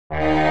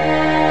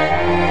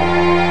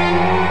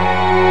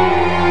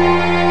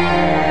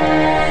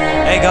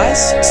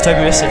guys, it's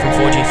Toby Mister from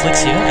 4G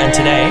Flicks here, and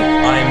today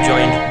I am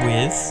joined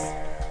with...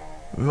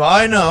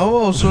 Rhino,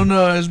 also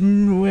known as...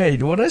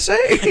 Wait, what'd I say?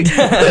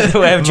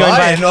 We're joined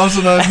Ryan,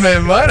 also known as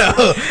Rhino.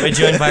 We're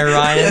joined by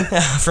Ryan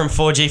from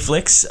 4G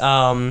Flicks,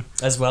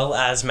 as well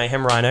as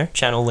Mayhem Rhino,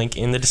 channel link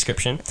in the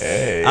description.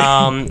 Hey.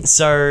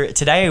 So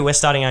today we're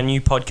starting our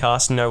new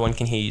podcast, No One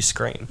Can Hear You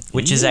Scream,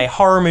 which is a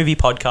horror movie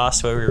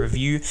podcast where we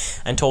review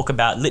and talk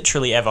about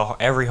literally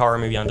every horror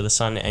movie under the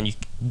sun and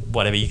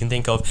whatever you can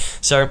think of.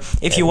 So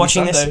if you're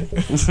watching this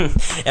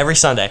every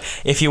Sunday,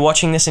 if you're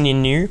watching this and you're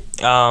new,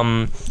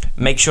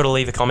 make sure to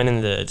leave a comment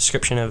in the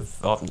description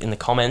in the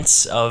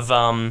comments of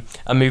a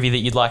movie that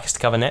you'd like us to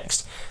cover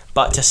next.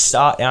 But to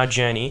start our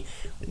journey,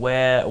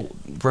 we're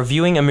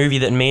reviewing a movie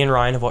that me and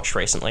Ryan have watched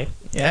recently.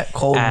 Yeah,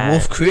 called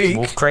Wolfcreek.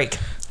 Wolfcreek,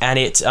 and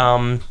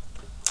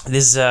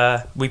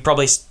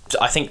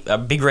I think a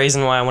big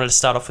reason why I wanted to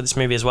start off with this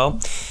movie as well.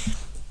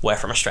 We're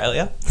from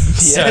Australia,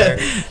 so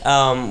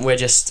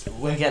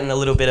we're getting a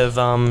little bit of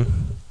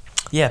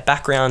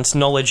background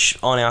knowledge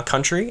on our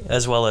country,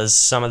 as well as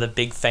some of the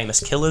big famous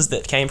killers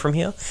that came from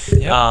here,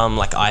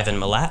 like Ivan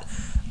Milat.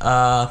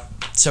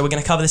 So we're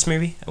going to cover this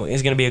movie.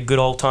 It's going to be a good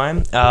old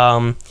time.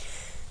 So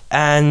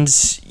a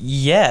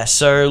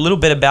little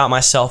bit about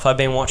myself. I've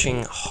been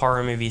watching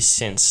horror movies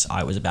since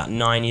I was about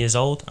 9 years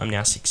old. I'm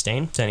now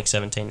 16, turning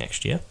 17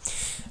 next year.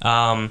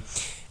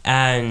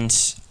 And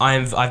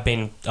I've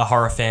been a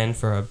horror fan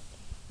for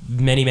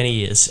many, many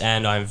years,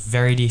 and I'm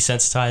very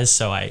desensitized,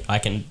 so I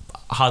can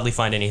hardly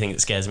find anything that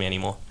scares me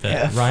anymore. But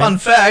yeah, Ryan? fun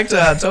fact,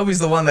 Toby's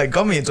the one that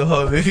got me into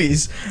horror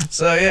movies.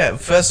 So yeah,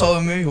 first horror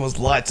movie was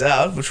Lights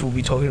Out, which we'll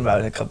be talking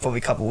about in probably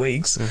a couple of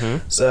weeks.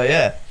 Mm-hmm. So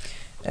yeah,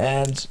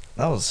 and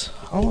that was,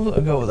 how long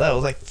ago was that? It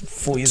was like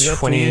 4 years ago.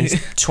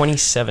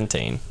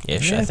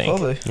 2017-ish, I think.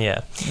 Probably.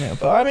 Yeah.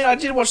 But I mean, I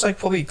did watch like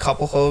probably a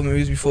couple horror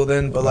movies before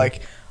then, but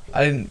like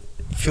I didn't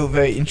feel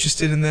very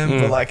interested in them.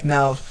 But like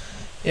now,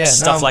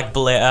 stuff like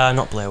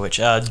not Blair Witch,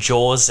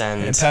 Jaws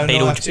and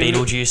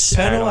Beetlejuice.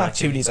 Paranormal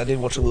Activities I did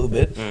watch a little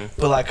bit,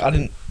 but like I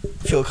didn't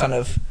feel kind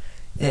of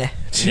with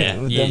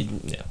them.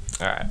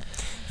 All right,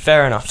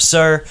 fair enough.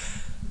 So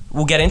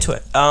we'll get into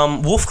it.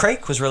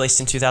 Wolfcreek was released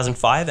in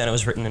 2005, and it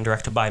was written and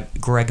directed by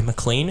Greg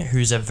McLean,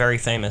 who's a very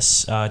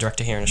famous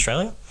director here in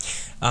Australia.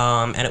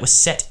 And it was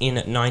set in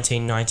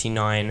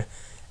 1999.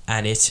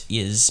 And it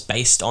is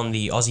based on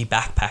the Aussie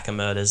backpacker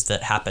murders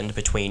that happened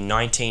between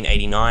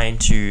 1989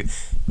 to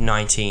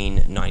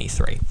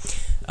 1993.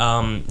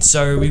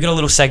 So we've got a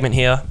little segment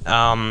here.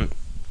 I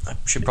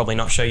should probably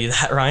not show you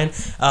that, Ryan.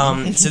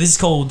 So this is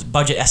called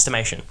budget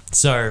estimation.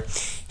 So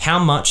how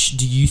much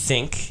do you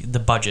think the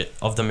budget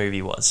of the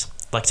movie was?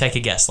 Like, take a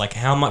guess. Like,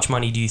 how much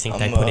money do you think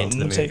they put into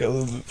the movie? Take a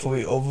little bit,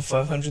 probably over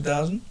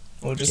 500,000,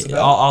 or just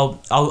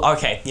about. I'll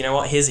okay. You know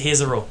what?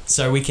 Here's a rule.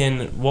 So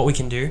what we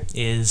can do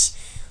is,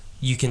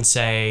 you can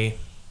say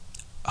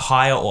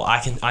higher, or I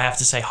have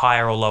to say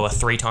higher or lower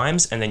 3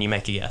 times, and then you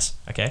make a guess.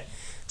 Okay?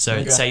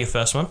 So say your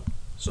first one.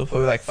 So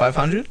probably like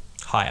 500?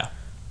 Higher.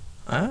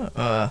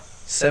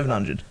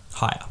 700.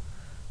 Higher.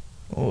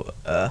 Or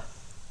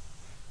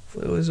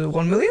was it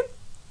 1 million?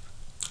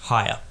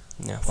 Higher.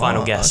 Yeah,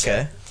 final guess.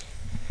 Okay.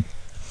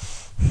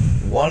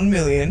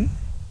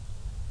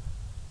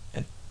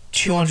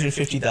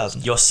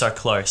 1,250,000. You're so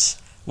close.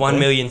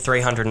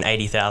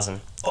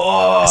 1,380,000.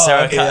 Oh, so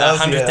okay,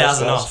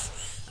 100,000 off.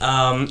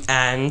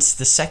 And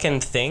the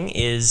second thing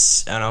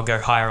is, and I'll go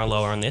higher or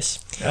lower on this.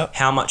 Yep.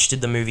 How much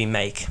did the movie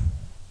make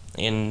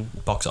in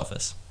box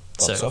office?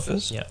 Box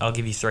office? Yeah, I'll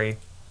give you 3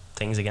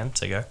 things again.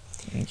 So go.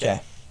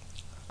 Okay.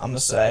 I'm gonna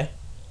say.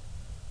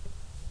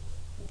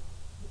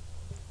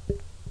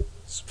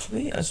 It's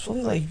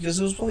probably like, because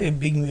it was probably a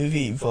big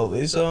movie.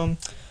 Probably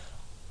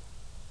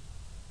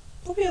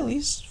probably at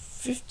least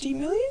 50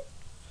 million.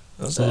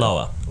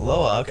 Lower.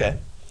 Lower. Okay.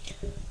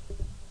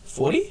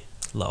 40.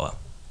 Lower.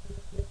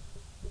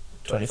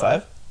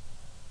 25.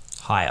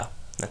 Higher.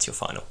 That's your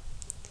final.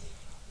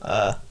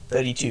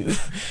 32.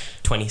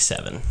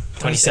 27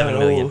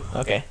 million. Ooh,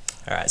 okay.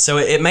 All right. So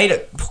it made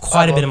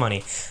quite a bit of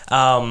money.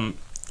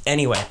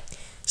 Anyway,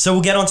 so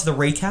we'll get on to the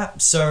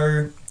recap.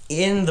 So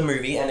in the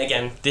movie, and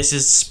again, this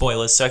is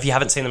spoilers, so if you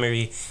haven't seen the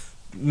movie,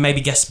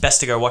 maybe best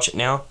to go watch it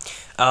now.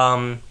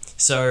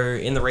 So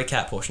in the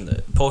recap portion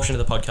of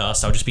the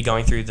podcast, I'll just be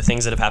going through the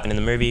things that have happened in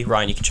the movie.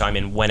 Ryan, you can chime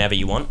in whenever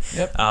you want.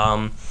 Yep.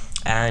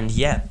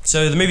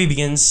 So the movie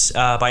begins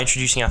by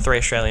introducing our 3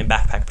 Australian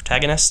backpack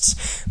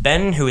protagonists: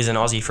 Ben, who is an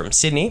Aussie from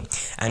Sydney,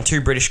 and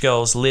 2 British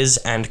girls, Liz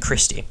and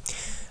Christy.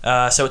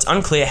 So it's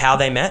unclear how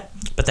they met,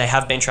 but they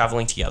have been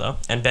travelling together,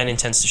 and Ben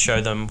intends to show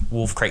them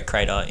Wolfcreek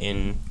crater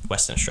in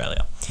Western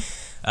Australia.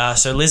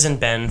 So Liz and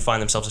Ben find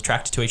themselves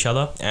attracted to each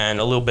other, and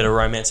a little bit of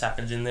romance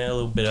happens in there, a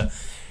little bit of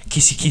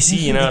kissy,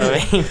 you know what I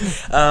mean?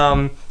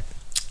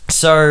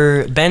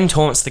 So Ben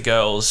taunts the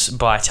girls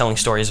by telling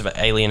stories of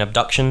alien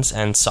abductions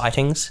and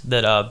sightings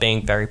that are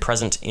being very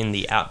present in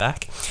the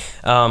outback,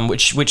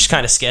 which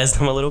kind of scares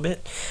them a little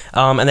bit.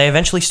 And they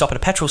eventually stop at a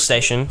petrol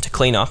station to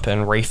clean up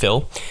and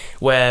refill,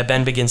 where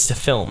Ben begins to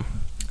film.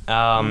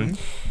 And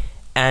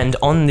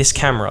on this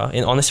camera,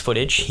 on this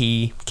footage,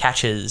 he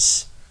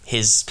catches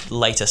his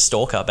later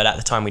stalker, but at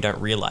the time we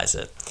don't realize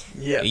it.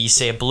 Yeah. You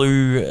see a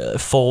blue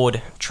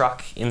Ford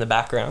truck in the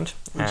background,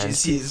 Which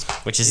is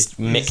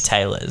Mick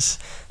Taylor's.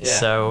 Yeah.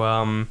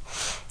 So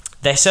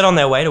they set on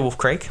their way to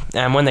Wolfcreek,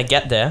 and when they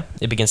get there,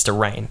 it begins to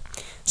rain.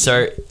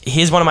 So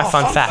here's one of my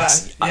fun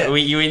facts. Fact. Yeah.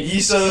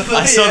 You saw the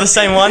I saw the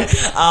same one.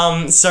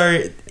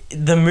 So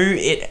the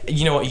movie,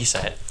 you know what, you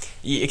say it.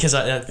 Because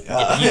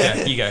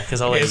you go,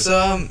 because I'll okay, leave.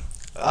 so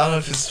I don't know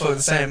if it's totally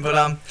the same,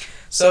 but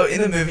so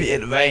in the movie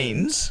it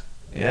rains.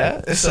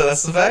 Yeah, so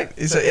that's the fact.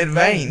 So it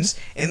rains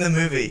in the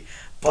movie,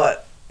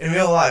 but in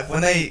real life,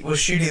 when they were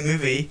shooting the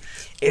movie,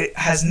 it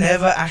has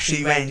never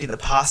actually rained in the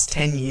past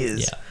 10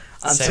 years. Yeah.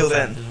 Until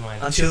then.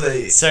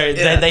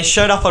 They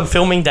showed up on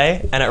filming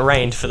day and it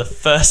rained for the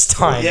first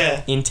time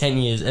Yeah. in 10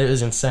 years. It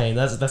was insane.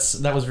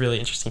 That was really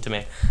interesting to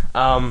me.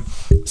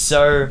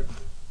 So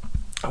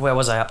where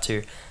was I up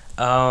to?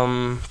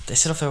 They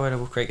set off their way to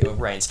Wolf Creek. It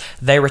rains.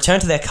 They return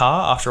to their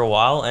car after a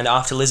while, and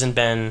after Liz and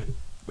Ben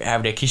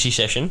have their kissy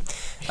session,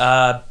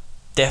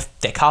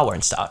 their car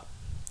won't start.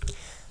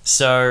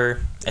 So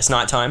it's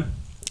nighttime,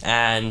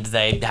 and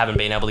they haven't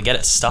been able to get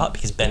it to start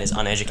because Ben is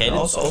uneducated.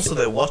 Also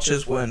their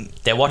watches weren't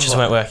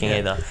working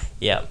either.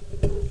 Yeah.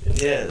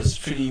 Yeah, it's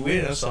pretty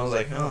weird. So I was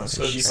like, oh, it's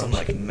gotta be some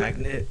like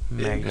magnet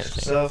thing.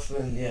 stuff,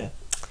 and yeah.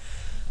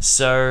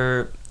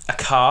 So a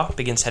car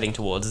begins heading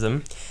towards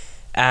them,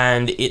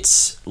 and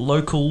it's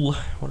local.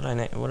 What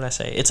did I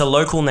say? It's a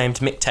local named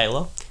Mick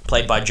Taylor,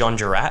 played by John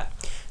Jarratt,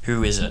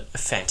 who is a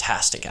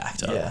fantastic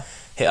actor. Yeah.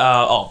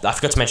 I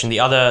forgot to mention the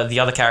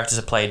other characters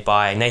are played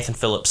by Nathan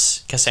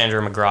Phillips,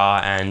 Cassandra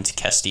McGrath, and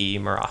Kesty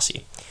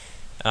Marasi.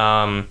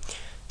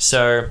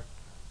 So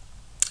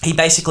he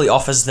basically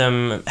offers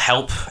them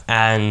help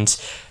and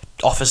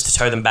offers to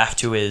tow them back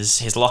to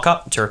his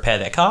lockup to repair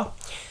their car.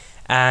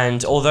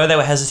 And although they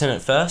were hesitant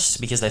at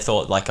first because they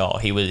thought like, oh,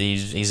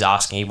 he's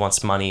asking, he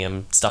wants money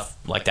and stuff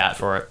like that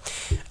for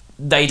it,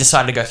 they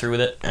decided to go through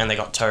with it, and they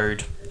got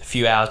towed a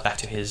few hours back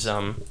to his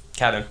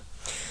cabin.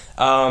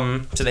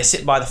 So they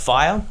sit by the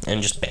fire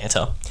and just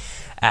banter.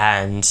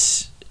 And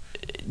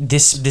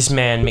this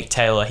man, Mick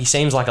Taylor, he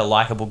seems like a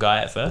likable guy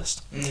at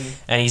first.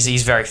 And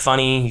he's very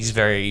funny, he's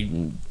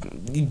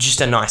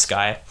just a nice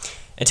guy.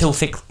 Until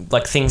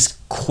things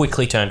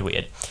quickly turned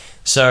weird.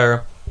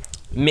 So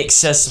Mick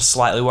says some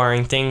slightly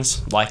worrying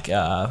things, like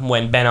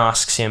when Ben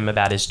asks him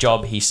about his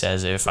job, he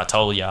says, "If I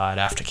told you, I'd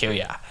have to kill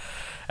you."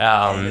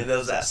 And there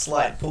was that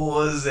slight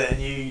pause, and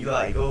you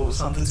like, oh,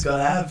 something's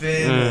gonna happen,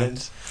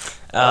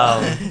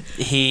 and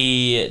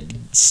he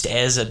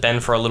stares at Ben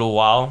for a little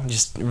while,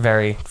 just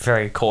very,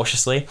 very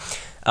cautiously.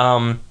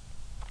 And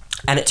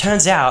it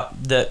turns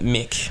out that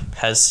Mick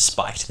has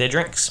spiked their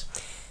drinks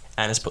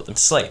and has put them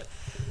to sleep.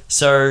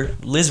 So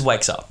Liz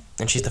wakes up,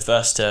 and she's the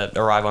first to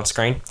arrive on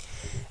screen,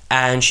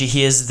 and she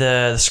hears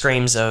the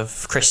screams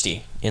of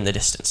Christy in the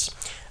distance.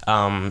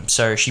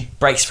 So she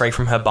breaks free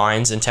from her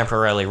binds and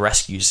temporarily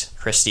rescues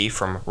Christy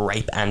from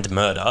rape and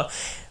murder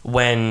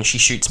when she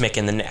shoots Mick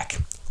in the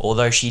neck,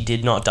 although she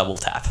did not double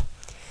tap.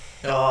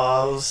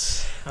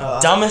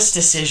 Dumbest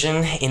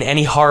decision in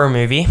any horror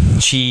movie.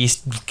 She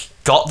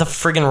got the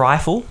friggin'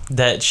 rifle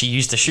that she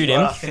used to shoot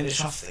him.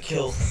 Finish off the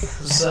kill.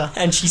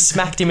 And she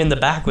smacked him in the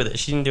back with it.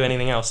 She didn't do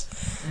anything else.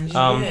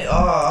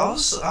 I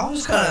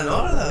was kind of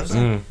annoyed at that. I was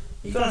like,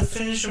 you gonna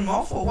finish him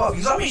off or what?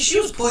 Because I mean, she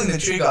was pulling the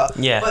trigger,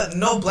 but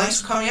no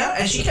blanks were coming out,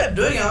 and she kept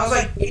doing it. I was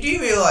like, do you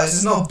realize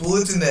there's no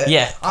bullets in there?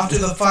 Yeah. After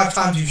the 5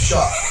 times you've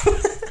shot.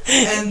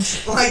 And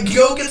like,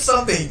 go get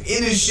something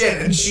in his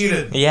shed and shoot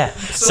it. Yeah.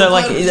 So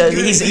like,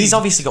 he's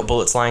obviously got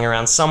bullets lying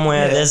around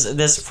somewhere. Yeah.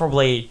 There's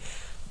probably.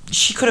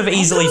 She could have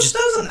easily just.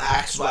 There's an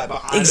axe right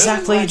behind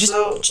exactly. him. Just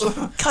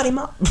cut him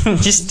up.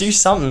 Just do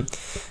something.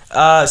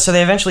 So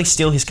they eventually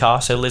steal his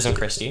car. So Liz and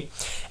Christy,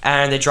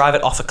 and they drive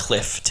it off a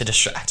cliff to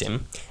distract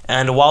him.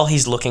 And while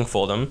he's looking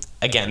for them,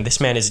 again, this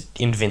man is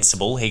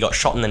invincible. He got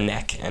shot in the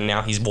neck, and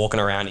now he's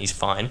walking around. He's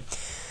fine.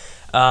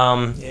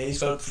 He's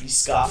got a pretty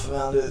scarf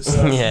around it.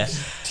 So yeah.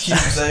 Keep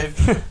him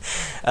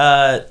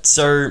safe.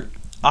 So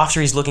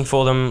after he's looking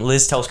for them,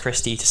 Liz tells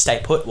Christy to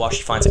stay put while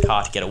she finds a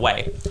car to get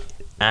away.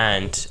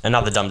 And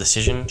another dumb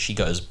decision, she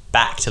goes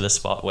back to the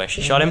spot where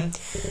she shot him.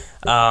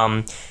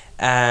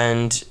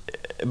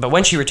 But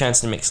when she returns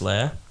to Mick's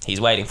lair,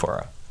 he's waiting for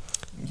her.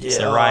 Yeah.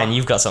 So Ryan,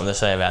 you've got something to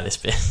say about this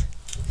bit.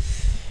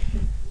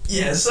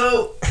 Yeah,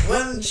 so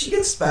when she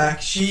gets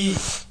back, she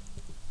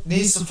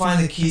needs to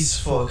find the keys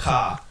for a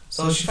car.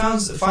 So she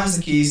finds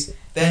the keys,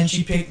 then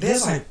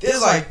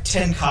there's like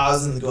 10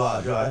 cars in the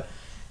garage, right?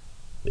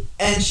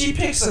 And she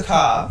picks a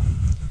car,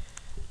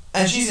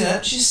 and she's in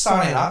it, she's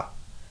starting it up,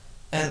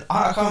 and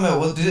I can't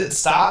remember, did it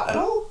start at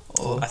all?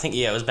 Or? I think,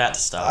 it was about to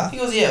start. I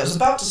think it was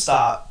about to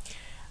start.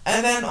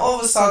 And then all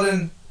of a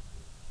sudden,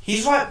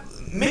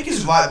 Mick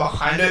is right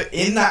behind her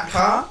in that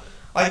car.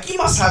 Like, he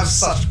must have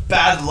such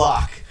bad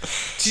luck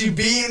to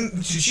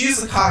choose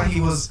the car he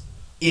was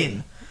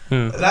in.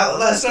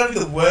 That's gotta be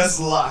the worst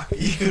luck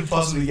you could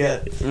possibly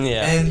get.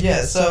 Yeah. And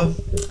so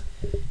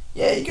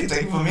you can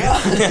take it from here.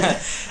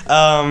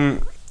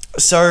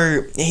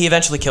 So he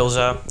eventually kills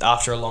her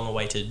after a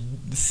long-awaited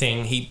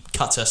thing. He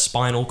cuts her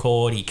spinal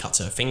cord, he cuts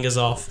her fingers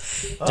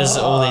off, does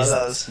all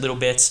these little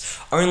bits.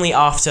 Only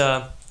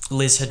after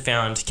Liz had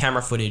found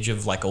camera footage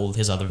of like all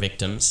his other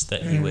victims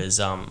that he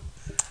was.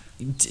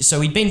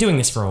 So he'd been doing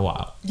this for a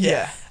while.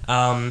 Yeah.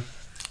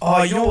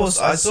 Oh, you know what?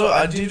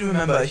 I did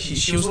remember.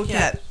 She was looking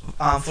at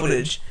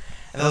footage,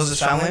 and there was this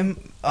family,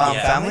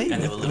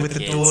 and they were little with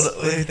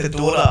kids. the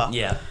daughter.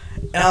 Yeah.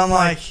 And I'm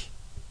like,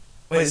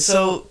 wait,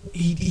 so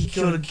he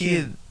killed a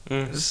kid.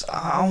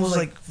 I was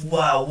like,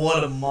 wow,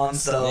 what a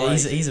monster. Yeah, like,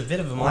 he's a bit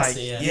of a monster,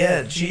 like,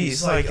 yeah,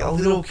 geez, like a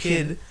little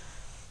kid,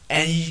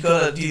 and you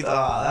gotta do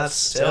that.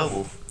 That's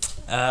terrible.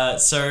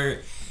 So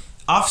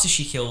after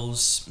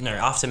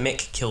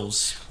Mick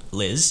kills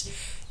Liz,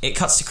 it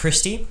cuts to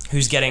Christy,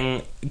 who's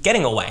getting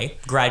away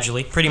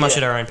gradually, pretty much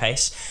at her own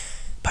pace,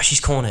 but she's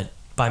cornered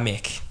by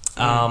Mick.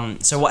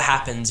 So what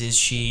happens is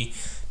she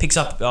picks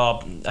up.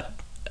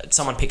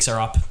 Someone picks her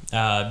up,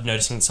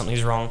 noticing that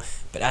something's wrong.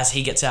 But as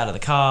he gets out of the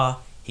car,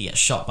 he gets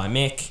shot by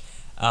Mick.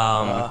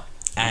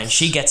 And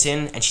she gets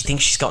in, and she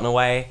thinks she's gotten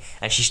away,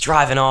 and she's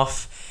driving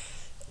off.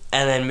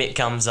 And then Mick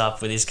comes up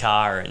with his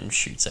car and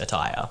shoots her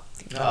tire.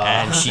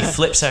 And she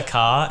flips her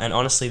car. And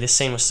honestly, this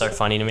scene was so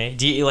funny to me.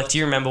 Do you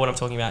remember what I'm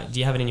talking about? Do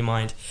you have it in your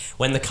mind?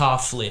 When the car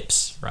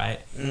flips, right?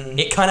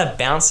 It kind of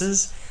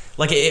bounces.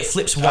 Like it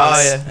flips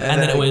once,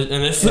 and then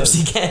it flips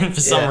again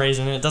for some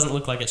reason, and it doesn't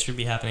look like it should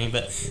be happening,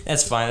 but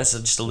that's fine. That's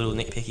just a little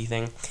nitpicky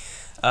thing.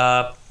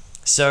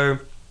 So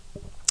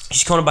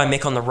she's cornered by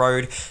Mick on the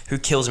road, who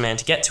kills a man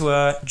to get to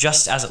her.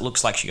 Just as it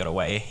looks like she got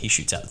away, he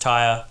shoots out the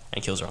tire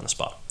and kills her on the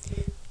spot,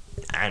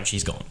 and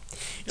she's gone.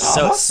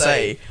 I must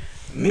say,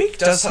 Mick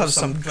does have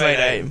some great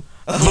aim.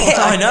 Yeah,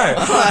 I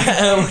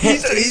know.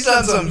 He's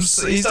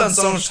done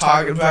so much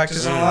target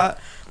practice and all that.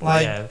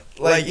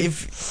 Like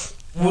if.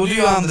 We'll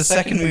do the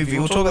second movie.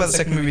 We'll talk about the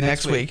second movie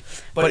next week.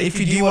 But if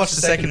you do watch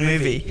the second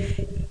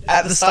movie,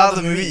 at the start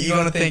of the movie, you're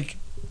gonna think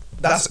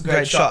that's a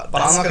great shot.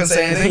 But I'm not gonna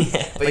say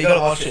anything. But you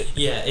gotta watch it.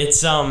 Yeah,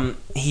 it's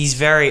he's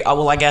very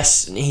well. I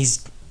guess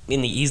he's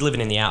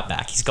living in the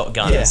outback. He's got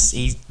guns.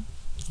 Yeah. He's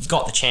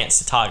got the chance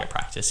to target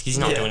practice because he's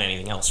not doing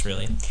anything else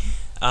really.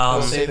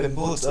 He'll save them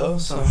bullets though.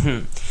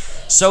 So.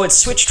 So it's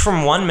switched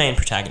from one main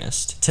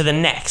protagonist to the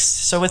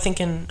next. So we're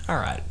thinking, all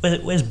right,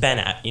 where's Ben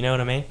at? You know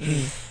what I mean?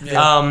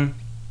 Yeah.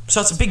 So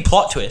it's a big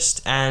plot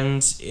twist,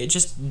 and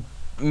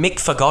Mick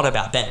forgot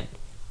about Ben.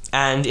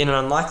 And in an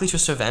unlikely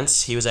twist of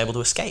events, he was able to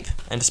escape.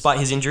 And despite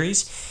his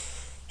injuries,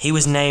 he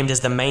was named as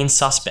the main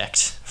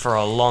suspect for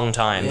a long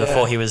time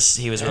before he was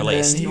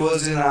released. And he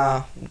was in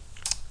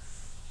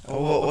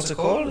what's it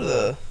called?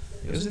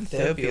 He was in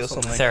therapy or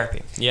something.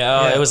 Therapy.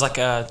 Yeah, it was like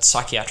a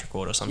psychiatric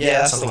ward or something.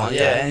 Yeah, something like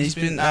that. And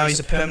he's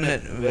a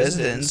permanent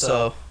resident,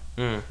 so.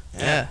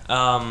 Yeah.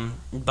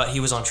 But he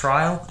was on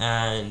trial,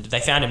 and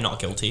they found him not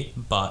guilty,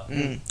 but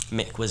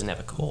Mick was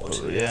never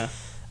caught. Yeah.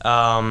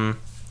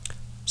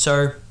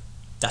 So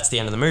that's the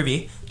end of the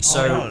movie.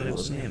 So no, it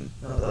wasn't him.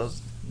 No, that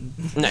was.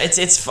 No,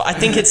 it's. I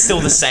think it's still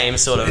the same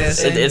sort of.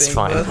 It's thing,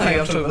 fine. But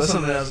I'm talking about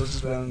something else, which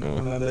is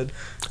remembered.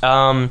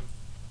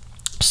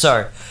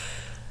 So,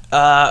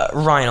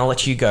 Ryan, I'll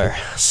let you go.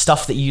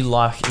 Stuff that you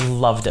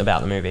loved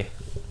about the movie.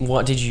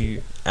 What did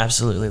you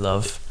absolutely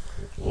love?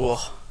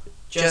 Oh,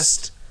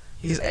 just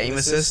his aim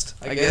assist,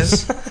 I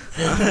guess.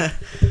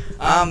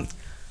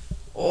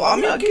 Well, I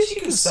mean, I guess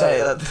you can say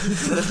that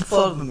the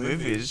plot of the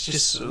movie is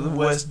just the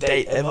worst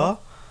date ever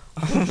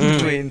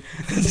between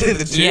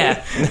the two.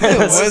 Yeah,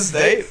 the worst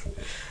date.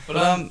 But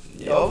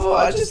overall,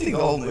 I just think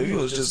the whole movie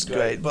was just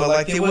great. But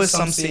like, there were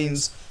some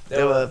scenes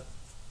that were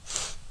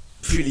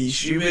pretty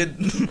stupid.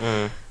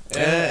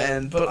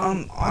 But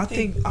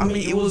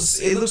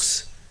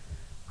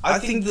I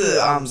think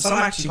the some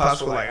action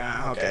parts were like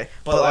okay,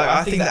 but like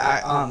I think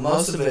that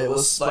most of it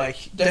was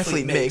like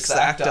definitely mixed.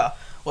 The actor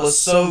was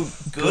so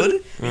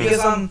good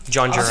because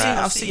John Girard.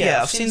 I've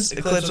seen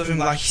clips of him,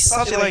 like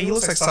he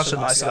looks like such a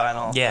nice guy and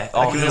all. Yeah,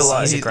 like,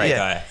 he's a great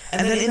guy.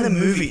 And then in the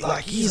movie,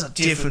 like he's a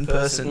different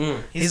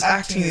person. His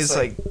acting is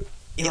like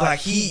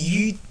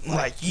you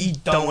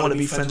don't want to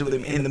be friends with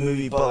him in the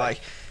movie, but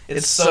like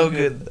it's so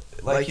good.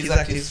 Like his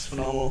acting is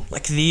phenomenal.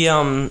 Like the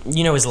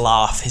his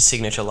laugh, his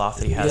signature laugh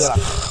that he has.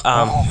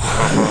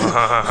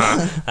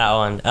 That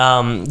one.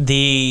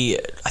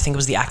 I think it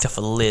was the actor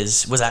for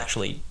Liz was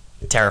actually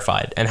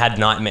terrified and had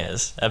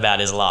nightmares about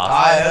his laugh.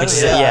 I heard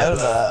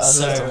that.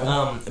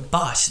 So,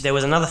 but there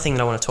was another thing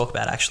that I want to talk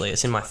about. Actually,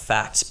 it's in my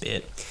facts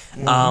bit.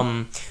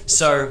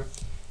 So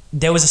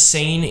there was a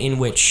scene in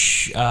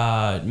which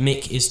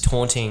Mick is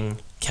taunting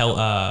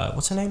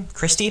what's her name,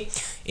 Christy,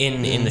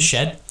 in the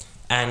shed,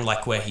 and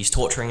like where he's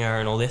torturing her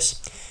and all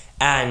this.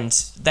 And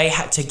they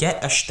had to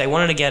they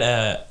wanted to get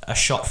a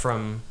shot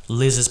from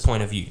Liz's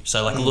point of view,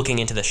 so like looking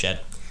into the shed.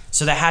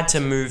 So they had to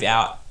move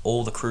out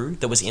all the crew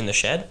that was in the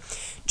shed,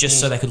 just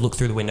so they could look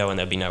through the window and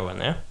there'd be no one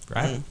there,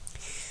 right?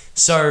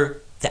 So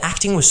the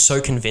acting was so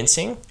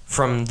convincing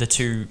from the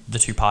two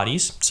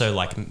parties. So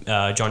like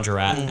John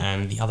Girard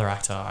and the other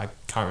actor, I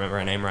can't remember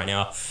her name right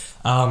now.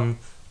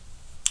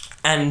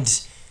 And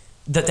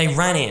that they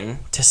ran in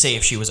to see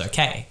if she was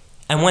okay.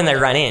 And when they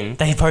ran in,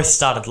 they both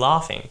started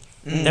laughing.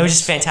 They were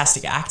just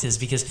fantastic actors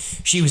because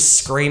she was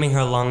screaming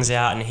her lungs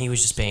out and he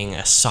was just being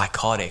a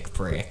psychotic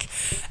prick.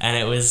 And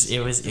it was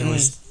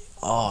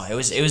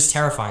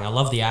terrifying. I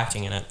love the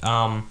acting in it.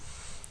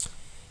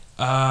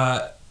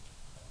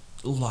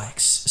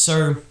 Likes.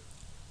 So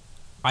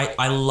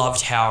I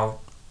loved how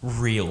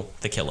real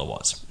the killer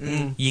was.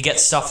 You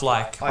get stuff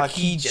like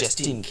he just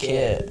didn't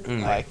care.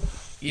 Like,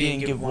 he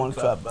didn't give one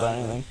crap about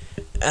anything.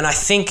 And I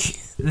think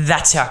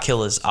that's how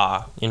killers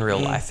are in real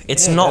life.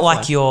 It's not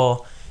definitely.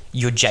 like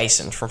you're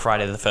Jason from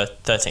Friday the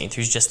 13th,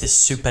 who's just this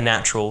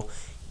supernatural,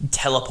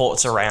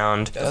 teleports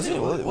around. Does he?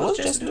 What does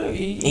Jason do?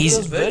 He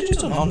does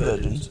virgins or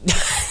non-virgins?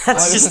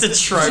 That's just a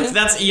trope.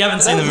 You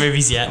haven't seen the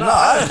movies yet. No,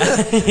 I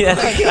haven't. Yeah,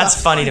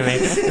 that's funny to me.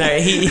 No,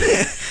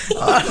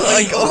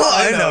 like, all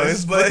I know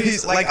is, but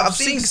he's like, I've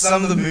seen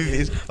some of the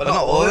movies, but not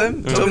all of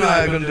them. Tom and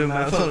I are going to do a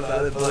marathon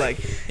about it, but like,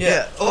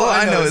 yeah, all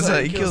I know is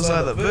that he kills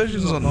either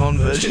virgins or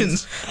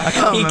non-virgins. I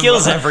can't remember. He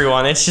kills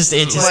everyone. It's just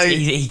Like-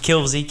 he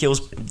kills.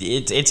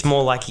 It's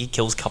more like he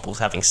kills couples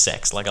having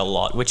sex, like a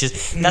lot, which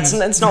is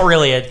that's not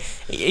really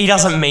he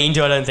doesn't mean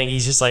to. I don't think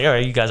he's just like, oh,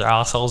 you guys are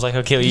assholes, like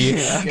I'll kill you.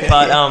 Okay.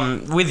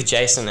 But with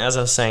Jason, as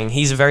I was saying,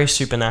 he's a very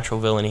supernatural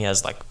villain. He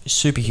has like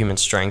superhuman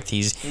strength.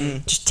 He's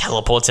just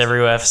teleports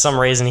everywhere. For some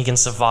reason, he can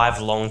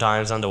survive long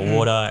times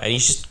underwater, and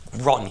he's just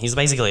rotten. He's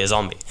basically a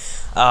zombie.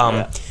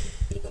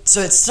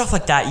 So it's stuff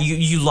like that.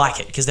 You like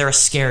it because they're a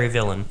scary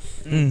villain.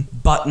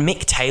 But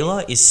Mick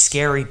Taylor is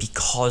scary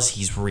because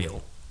he's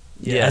real.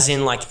 Yeah. As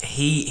in, like,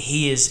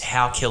 he is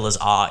how killers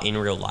are in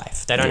real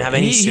life. They don't have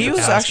any superpowers. He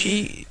was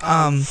actually,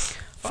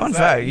 fun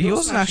fact, he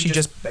wasn't actually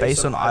just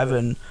based on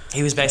Ivan.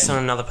 He was based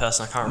on another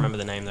person. I can't remember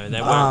the name, though.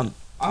 They weren't...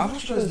 I'm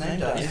not sure his name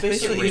down. He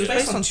was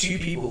based on two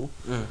people.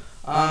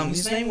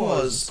 His name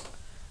was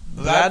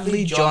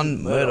Bradley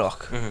John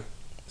Murdoch.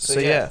 So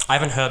yeah, I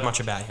haven't heard much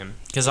about him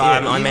because I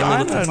I mainly haven't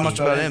looked heard into much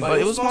about him, but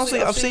it was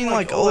mostly I've seen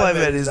like all I've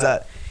read is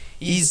that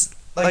he's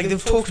like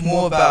they've talked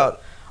more about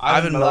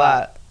Ivan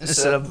Milat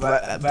instead of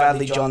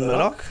Bradley John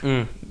Murdoch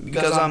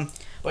because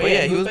but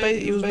yeah, he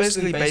was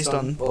basically based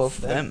on both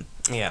of them.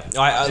 Yeah,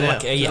 I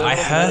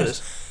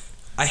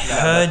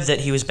heard that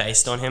he was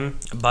based on him,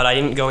 but I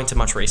didn't go into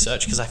much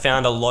research because I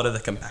found a lot of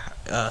the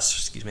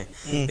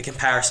the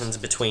comparisons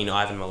between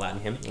Ivan Milat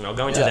and him, and I'll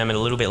go into them in a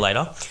little bit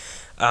later.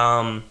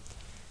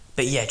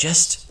 But yeah,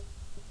 just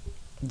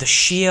the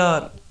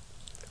sheer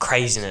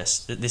craziness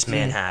that this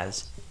man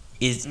has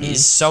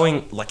is so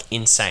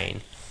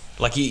insane.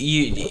 Like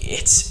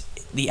it's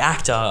the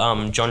actor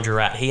John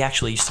Jurat. He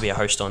actually used to be a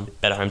host on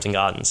Better Homes and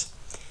Gardens.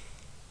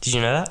 Did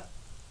you know that?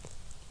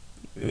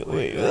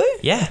 Wait, really?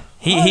 Yeah,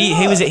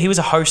 he was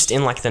a host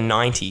in like the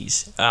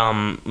 90s.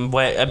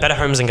 Where Better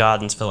Homes and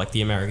Gardens, for like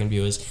the American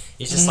viewers,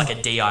 is just like a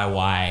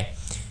DIY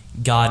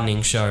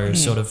gardening show,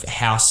 sort of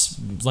house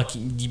like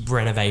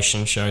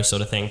renovation show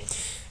sort of thing.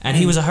 And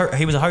he was a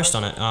host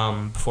on it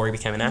before he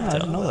became an actor. I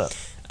didn't know that.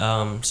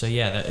 So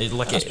yeah,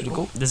 that's pretty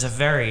cool. There's a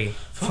very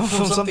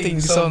from something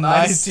so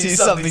nice to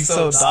something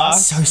so dark,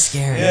 so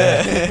scary.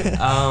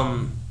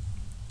 Yeah.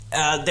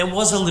 There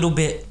was a little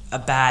bit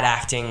of bad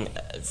acting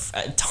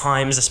at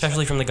times,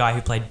 especially from the guy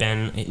who played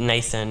Ben,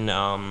 Nathan.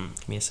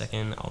 Give me a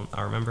second,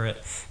 I'll remember it.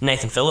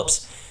 Nathan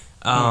Phillips.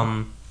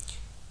 I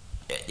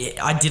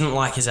didn't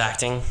like his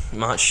acting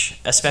much,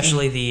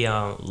 especially the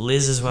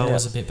Liz as well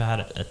was a bit bad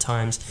at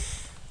times.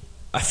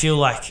 I feel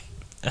like,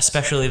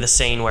 especially the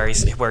scene where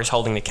he's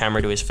holding the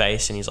camera to his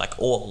face and he's like,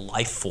 all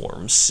life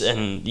forms,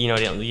 and you know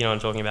what I'm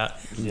talking about.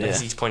 Yeah.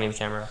 He's pointing the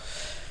camera.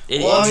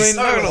 Well, I mean,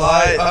 not gonna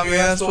lie. I mean,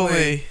 that's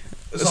probably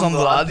something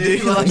that I do,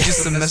 like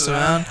just to mess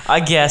around. I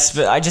guess,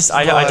 but I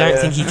don't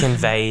think he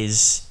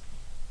conveys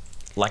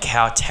like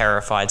how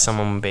terrified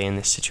someone would be in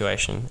this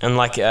situation, and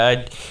like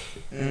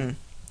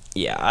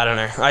yeah, I don't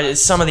know.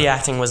 Some of the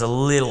acting was a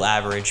little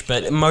average,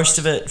 but most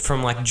of it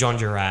from like John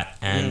Jurat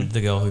and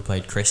the girl who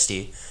played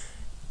Christy,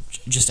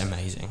 just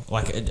amazing.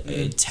 Like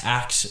it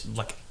acts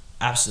like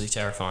absolutely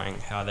terrifying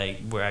how they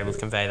were able to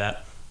convey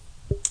that.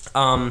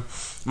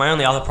 My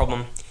only other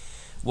problem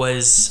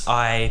was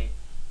I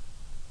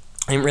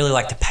didn't really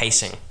like the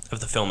pacing of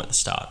the film at the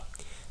start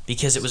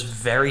because it was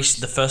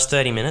the first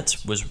 30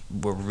 minutes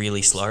were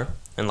really slow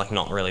and like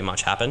not really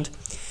much happened.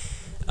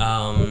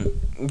 Do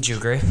you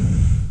agree?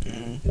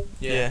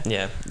 Yeah.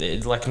 Yeah,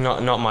 like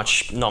not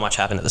much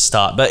happened at the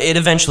start, but it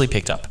eventually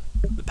picked up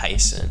the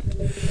pace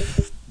and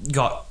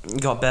got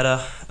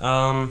better.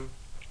 I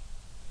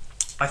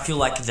feel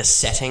like the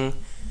setting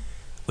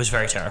was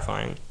very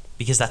terrifying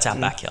because that's our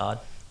backyard.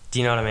 Do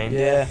you know what I mean?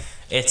 Yeah.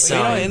 It's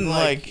well, in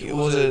like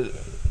was it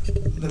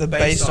the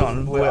based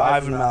on where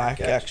Ivan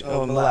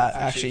Milat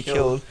actually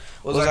killed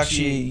was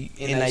actually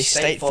in a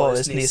state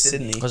forest near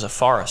Sydney. It was a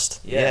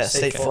forest. Yeah,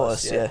 state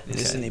forest. Yeah, near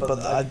Sydney.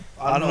 But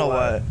I don't know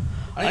why.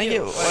 I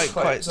didn't get like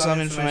quite some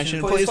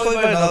information. It's probably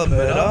about another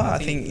murder. I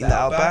think in the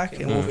outback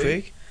in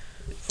Wolfcreek,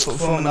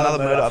 from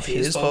another murder of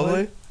his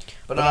probably.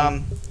 But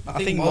I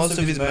think most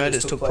of his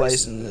murders took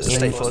place in the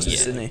state forest of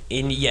Sydney.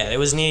 It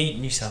was near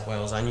New South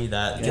Wales. I knew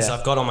that because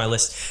I've got on my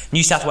list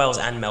New South Wales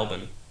and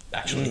Melbourne.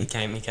 Actually, he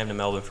came to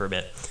Melbourne for a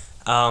bit.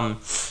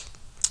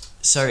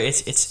 So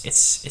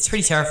it's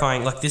pretty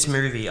terrifying. Like this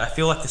movie, I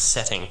feel like the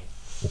setting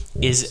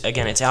is,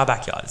 again, it's our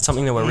backyard. It's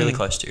something that we're really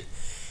close to.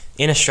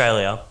 In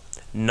Australia,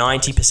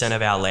 90%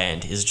 of our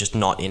land is just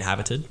not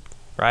inhabited,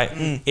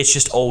 right? It's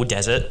just all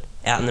desert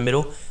out in the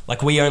middle.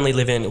 Like we only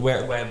live in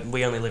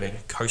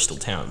coastal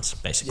towns,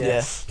 basically.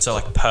 Yeah. So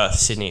like Perth,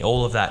 Sydney,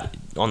 all of that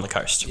on the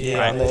coast, Yeah,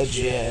 right? on the edge,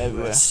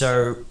 everywhere.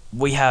 So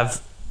we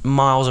have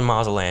miles and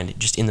miles of land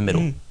just in the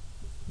middle.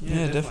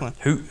 Yeah, definitely.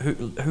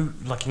 Who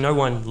like no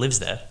one lives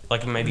there.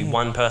 Like maybe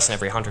one person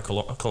every 100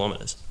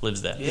 kilometers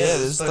lives there. Yeah,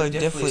 there's like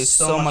definitely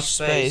so much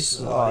space.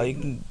 You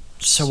can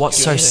So what's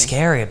so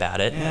scary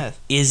about it Yeah.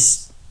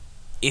 is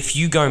if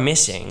you go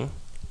missing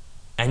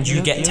and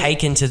you get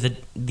taken to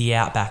the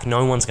outback,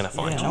 no one's gonna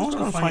find you. No one's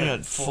gonna find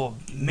you for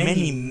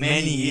many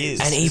years.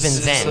 And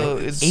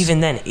even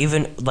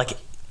then, like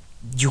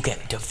you'll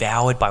get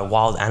devoured by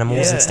wild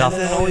animals and stuff.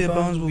 And then all your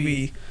bones will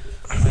be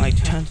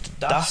like turned to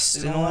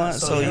dust and all that.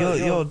 So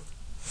you're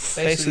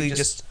basically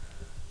just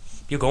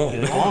You're gone.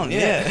 you're gone.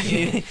 Yeah.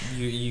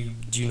 you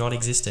do not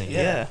exist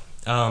anymore.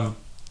 Yeah.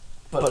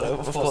 But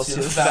of course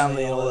your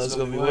family and all that's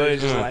gonna be worried.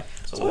 Just like,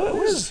 so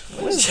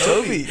where's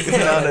Toby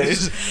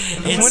nowadays?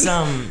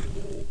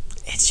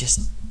 It's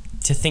just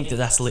to think that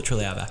that's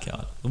literally our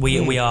backyard.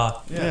 We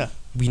are. Yeah.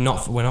 We're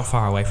not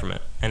far away from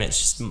it, and it's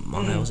just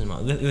miles and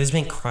miles. There's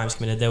been crimes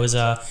committed. There was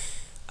I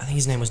think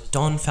his name was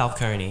Don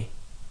Falcone.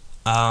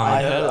 You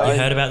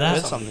heard about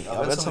that?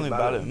 I read something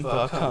about him, but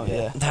I can't.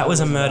 Yeah. That was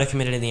a murder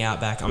committed in the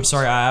outback. I'm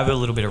sorry, I have a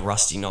little bit of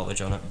rusty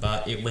knowledge on it,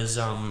 but it was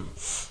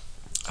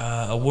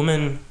a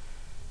woman.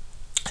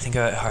 I think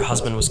her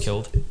husband was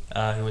killed.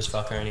 Who was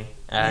Falcone,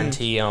 and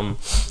he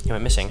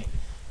went missing.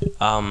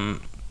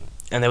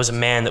 And there was a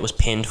man that was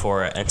pinned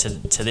for it, and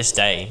to this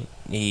day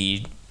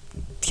he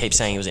keeps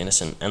saying he was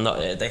innocent, and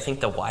they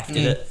think the wife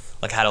did it,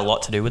 like had a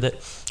lot to do with it,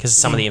 because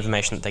some of the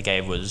information that they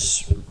gave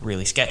was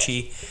really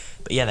sketchy.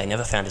 But yeah, they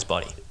never found his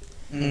body,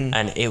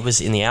 and it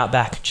was in the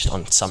outback, just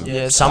on some road.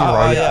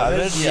 I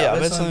read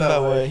something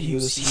about where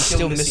he's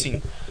still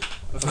missing,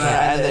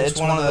 and it's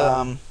one of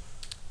the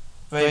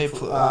very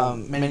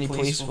many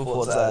police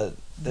reports that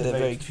they're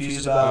very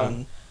confused about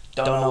and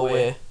don't know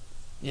where.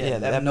 Yeah,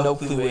 they have no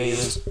clue where he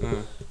is.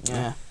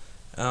 Yeah.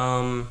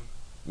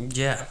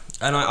 Yeah,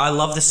 and I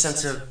love the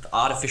sense of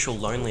artificial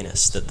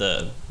loneliness that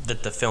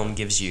the film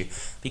gives you,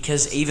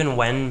 because even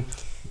when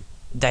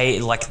they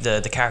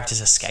the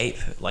characters escape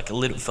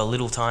for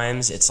little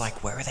times, it's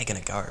like, where are they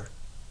gonna go?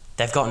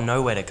 They've got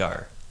nowhere to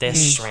go. They're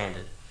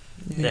stranded.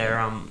 They're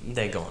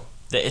gone.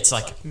 It's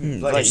like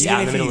they're just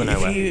out in the middle of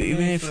nowhere.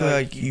 Even if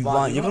you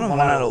run, you're gonna run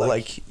out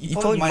of you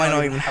probably might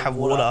not even have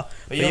water,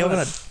 but you're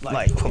gonna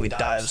probably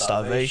die of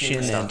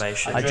starvation and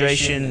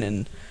hydration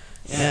and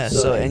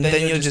So and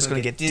then you're just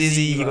gonna get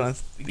dizzy. You're gonna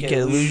get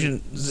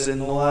illusions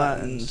and all that,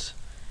 and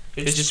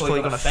you're just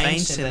probably gonna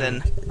faint, and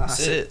then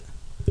that's it.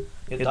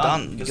 You're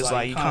done because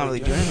you can't really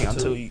do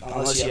anything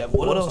unless you have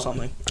water or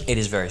something. It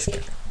is very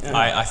scary.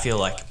 Yeah. I feel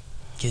like,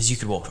 because you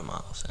could walk for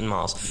miles and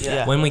miles.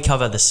 Yeah. When we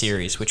cover the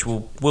series, which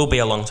will be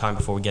a long time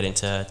before we get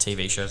into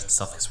TV shows and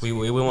stuff, because we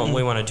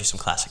want to do some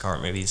classic horror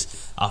movies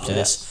after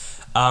this.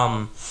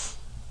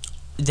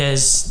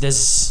 There's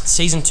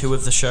season 2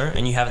 of the show,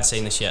 and you haven't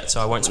seen this yet,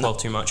 so I won't spoil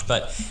too much.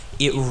 But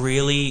it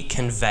really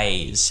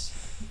conveys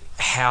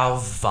how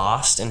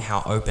vast and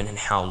how open and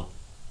how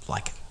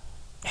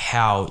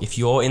if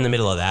you're in the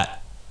middle of that,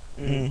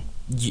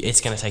 it's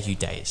going to take you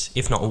days,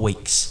 if not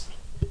weeks,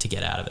 to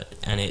get out of it,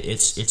 and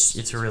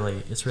it's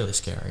really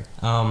scary.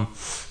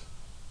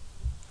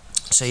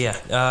 So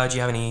yeah, do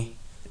you have any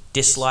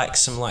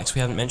dislikes, some likes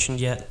we haven't mentioned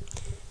yet?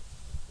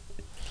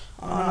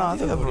 No, I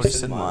think I've already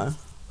said mine,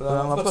 but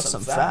I've got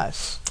some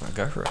facts. I'll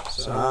go for it.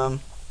 So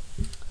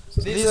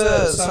these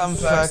are some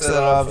facts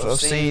that I've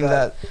seen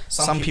that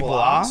some people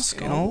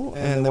ask,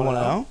 and they want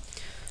to know.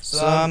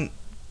 So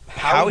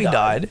how he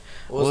died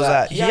was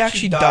that he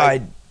actually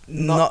died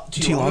not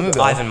too long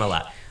ago. Ivan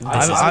Milat.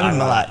 Ivan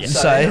Milat. Yeah.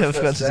 Sorry, I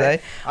forgot to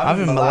say.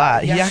 Ivan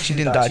Milat. He actually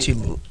didn't die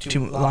too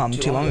long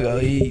ago.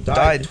 He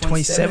died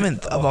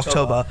 27th of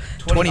October,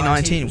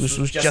 2019, which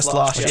was just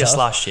last year. Just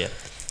last year.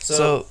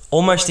 So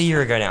almost a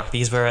year ago now,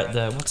 because we're at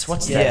the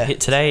what's the date?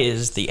 Today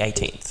is the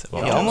 18th.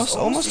 Yeah,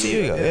 almost a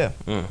year ago.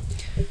 Yeah.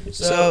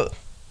 So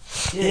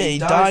he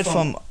died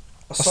from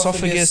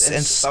esophagus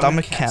and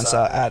stomach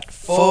cancer at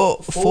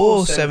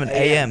 4:07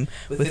 a.m.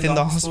 within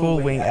the hospital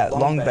wing at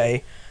Long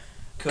Bay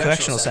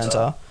Correctional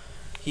Center.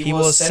 He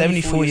was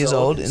 74 years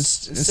old.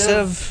 Instead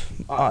of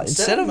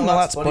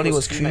Milat's body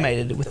was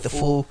cremated with the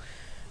full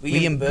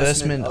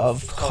reimbursement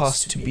of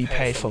costs to be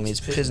paid from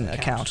his prison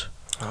account.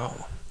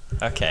 Oh,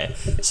 okay.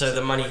 So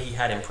the money he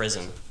had in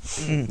prison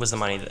was the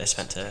money that they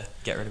spent to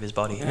get rid of his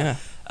body. Yeah.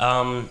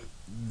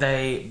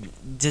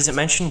 Does it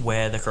mention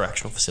where the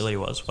correctional facility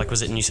was? Like,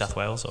 was it New South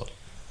Wales or?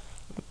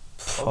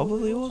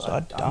 Probably was.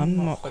 I'm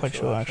not quite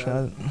sure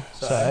actually.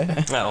 Sorry.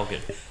 All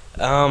good.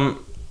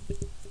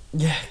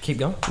 Yeah, keep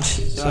going.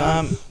 So,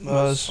 I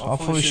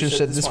probably should have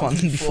said this one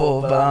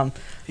before, but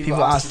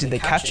people asked did they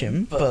catch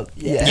him, but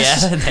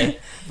yes.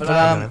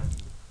 Yeah.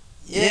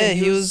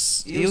 he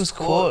was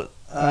caught.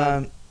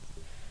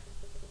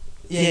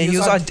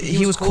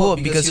 He was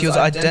caught because he was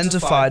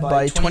identified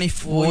by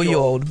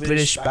 24-year-old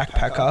British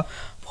backpacker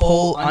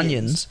Paul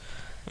Onions,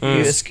 who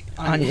escaped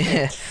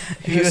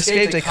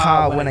a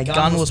car when a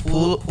gun was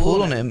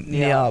pulled on him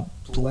near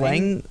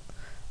Belanglo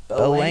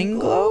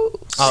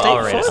State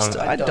Forest.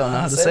 I don't know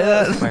how to say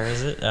that. Where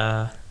is it?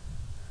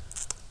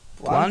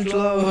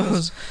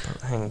 Belanglo.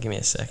 Hang on, give me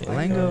a second.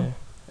 Belanglo.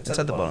 It's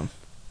at the bottom.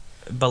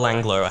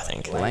 Belanglo, I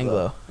think.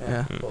 Belanglo.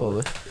 Yeah,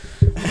 probably.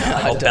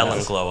 Or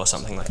Belanglo or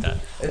something like that.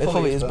 It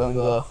probably is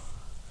Belanglo.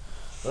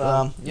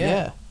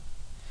 Yeah.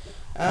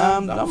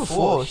 Number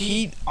 4,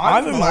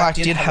 Ivan Milat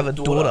did have a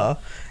daughter,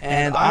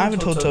 and I haven't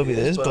told Toby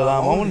this, but I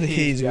wanted to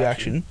hear his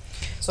reaction.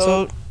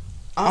 So,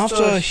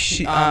 after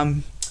he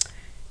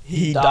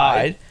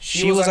died,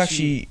 she was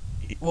actually,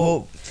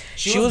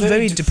 she was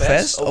very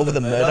depressed over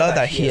the murder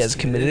that he has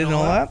committed and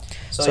all that.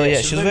 So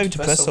yeah, she was very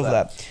depressed over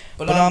that.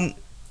 But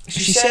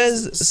she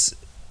says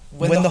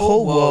when the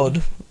whole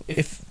world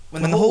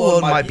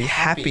might be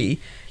happy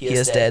he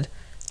is dead,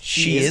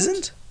 she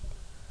isn't.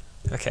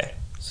 Okay.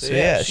 So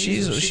yeah,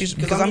 she's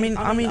because I mean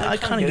I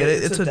kind of get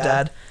it. It's her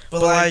dad,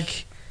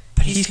 but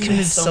he's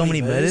committed so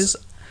many murders.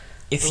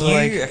 If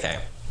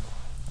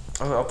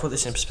I'll put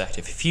this in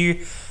perspective. If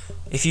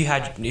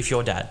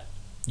your dad,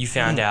 you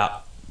found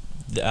out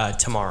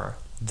tomorrow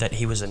that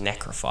he was a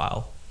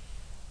necrophile,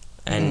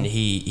 and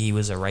he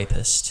was a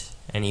rapist,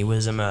 and he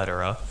was a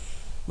murderer,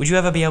 would you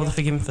ever be able to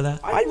forgive him for that?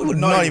 I would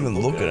not even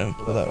look at him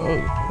for that.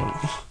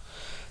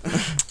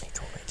 He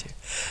told me to.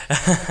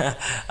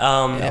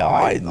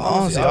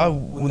 Honestly, I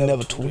would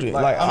never talk to him.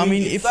 I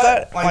mean, if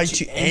that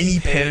to any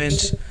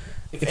parent,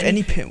 if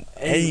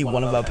any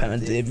one of our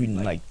parents did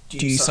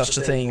do such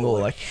a thing,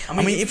 or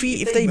I mean,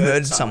 if they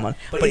murdered someone,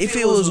 but if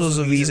it was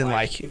a reason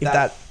if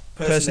that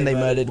person they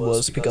murdered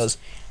was because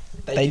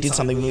they did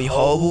something really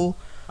horrible,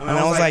 and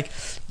I was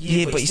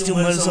yeah, but you still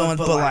murdered someone,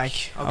 but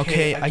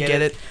okay, I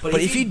get it.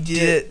 But if you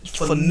did it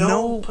for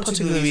no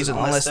particular reason,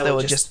 unless they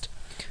were just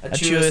a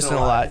tourist and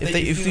all that, if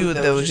they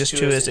were just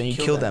tourists and you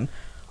killed them,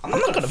 I'm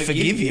not gonna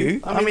forgive you.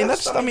 I mean,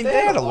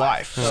 they had a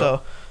life,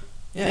 so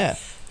yeah.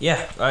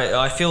 Yeah,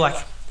 I feel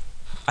like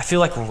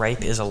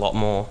rape is a lot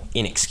more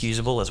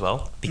inexcusable as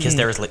well, because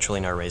there is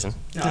literally no reason.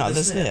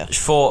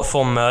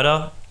 For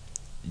murder,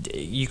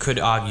 you could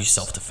argue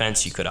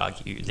self-defense. You could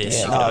argue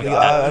this. I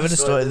have a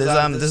story.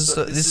 This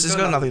has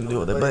got nothing to do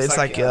with it, but it's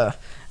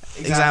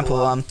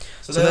example.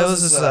 So there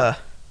was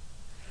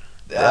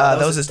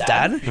this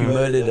dad who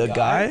murdered a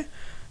guy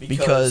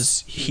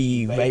because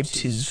he raped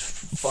his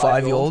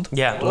 5-year-old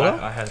daughter.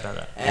 I heard about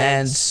that.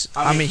 And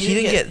I mean, he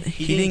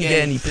didn't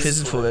get any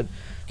prison for it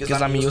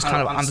because I mean, it was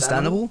kind of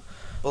understandable.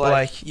 But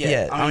I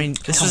mean,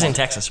 this was in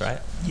Texas, right?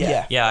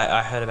 Yeah. Yeah,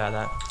 I heard about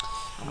that.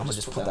 I'm gonna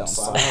just put that on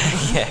silent.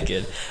 Yeah,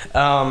 good.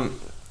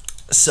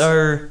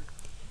 So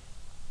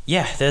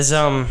yeah, there's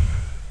a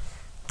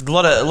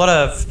lot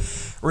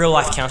of real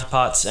life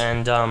counterparts,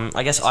 and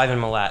I guess Ivan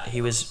Milat, he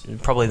was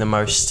probably the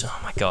most. Oh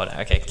my god.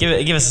 Okay,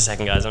 give us a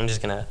second, guys. I'm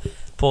just gonna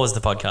pause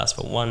the podcast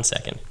for 1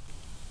 second.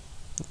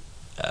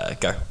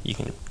 Go. You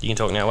can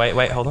talk now.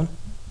 Wait, hold on.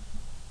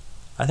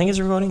 I think it's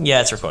recording.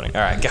 Yeah, it's recording.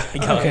 All right, go.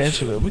 Okay, it's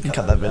good. We can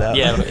cut that bit out.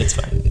 Yeah, it's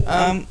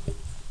fine.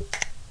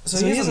 So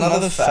here's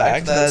another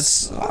fact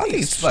that's I think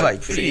it's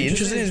pretty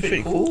interesting. It's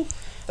pretty cool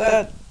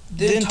that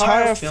the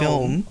entire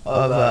film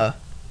of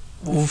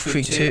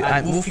Wolfcreek 2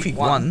 and Wolfcreek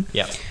 1.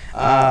 Yeah.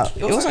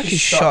 It was actually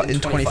shot in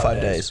 25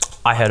 days.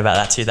 I heard about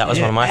that too. That was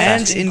one of my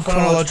facts. And in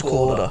chronological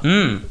order.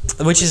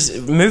 Which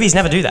is, movies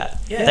never do that.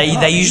 Yeah,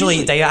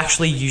 they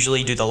actually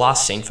usually do the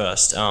last scene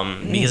first,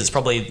 because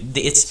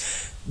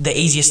it's the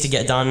easiest to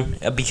get done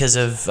because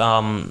of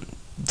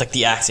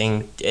the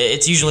acting.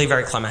 It's usually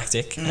very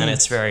climactic and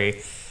it's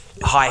very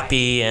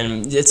hypey,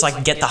 and it's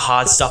get the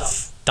hard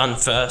stuff done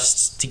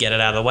first to get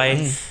it out of the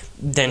way,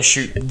 then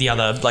shoot the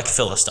other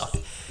filler stuff.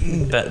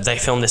 But they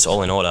filmed this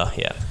all in order.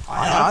 Yeah.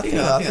 I think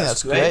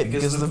that's great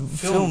because the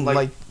film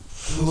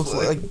looks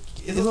like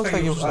it was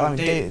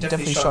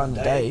definitely shot in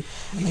the day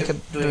and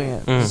kept doing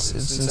it. It's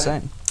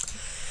insane.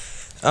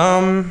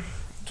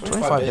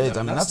 25 days.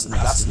 I mean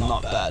that's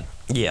not bad.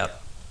 Yeah.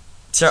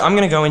 So I'm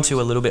gonna go into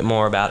a little bit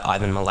more about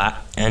Ivan Milat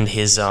and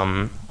his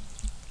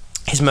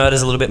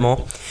murders a little bit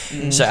more.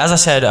 So as I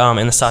said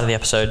in the start of the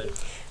episode,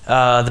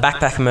 the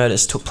backpacker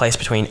murders took place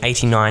between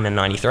 89 and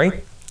 93.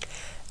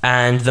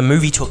 And the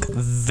movie took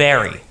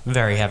very,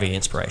 very heavy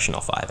inspiration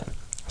off Ivan.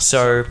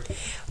 So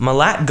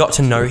Milat got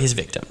to know his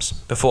victims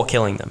before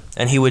killing them,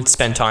 and he would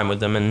spend time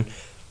with them, and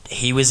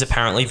he was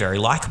apparently very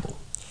likable,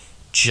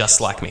 just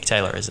like Mick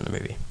Taylor is in the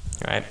movie,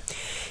 right?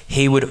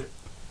 He would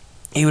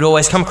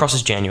always come across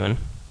as genuine,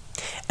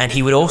 and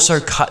he would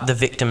also cut the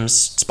victims'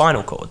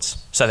 spinal cords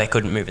so they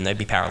couldn't move and they'd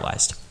be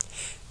paralyzed.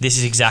 This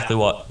is exactly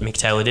what Mick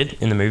Taylor did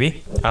in the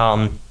movie.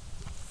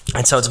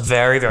 And so it's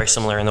very, very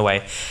similar in the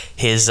way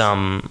his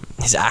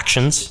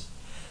actions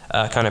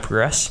kind of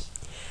progress.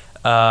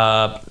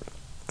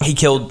 He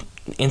killed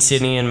in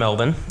Sydney and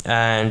Melbourne,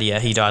 and yeah,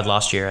 he died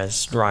last year,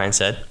 as Ryan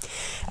said.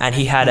 And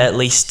he had at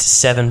least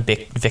 7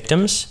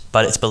 victims,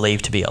 but it's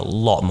believed to be a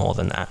lot more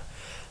than that.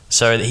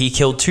 So he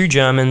killed 2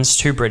 Germans,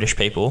 2 British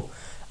people,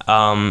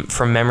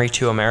 from memory,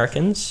 2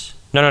 Americans.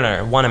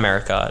 No, 1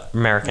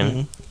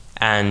 American,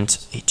 and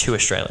 2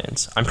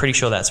 Australians. I'm pretty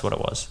sure that's what it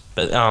was.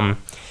 But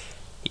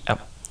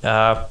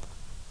yeah.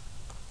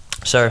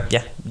 So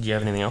yeah, do you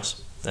have anything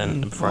else?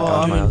 Then before I go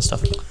on to my other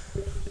stuff.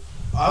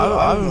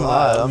 I don't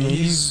lie. I mean,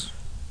 he's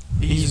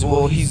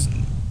well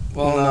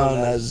known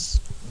as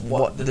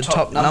what the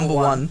top number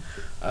 1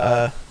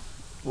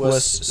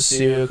 worst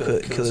serial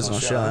killers in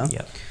Australia.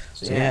 Yep.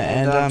 So,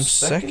 yeah, and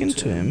second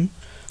to him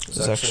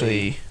is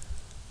actually,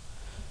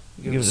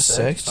 give it a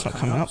sec, it's not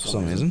coming up for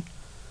some reason.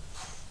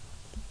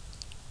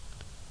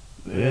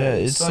 Yeah,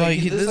 it's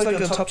like there's like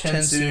a top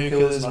 10 serial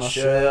killers in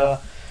Australia,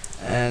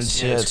 and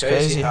yeah, it's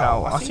crazy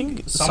how I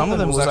think some of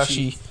them was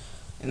actually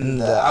in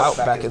the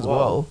outback as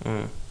well.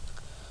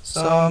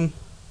 So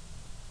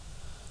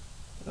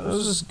there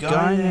was this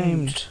guy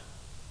named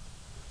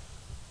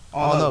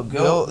there's a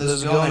girl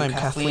named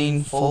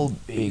Kathleen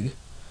Folbig.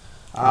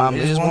 It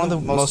is one of the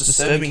most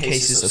disturbing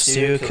cases of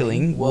serial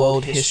killing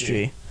world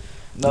history.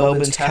 In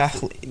Melbourne,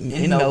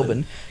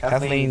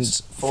 Kathleen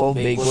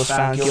Folbig was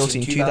found guilty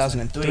in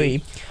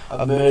 2003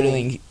 of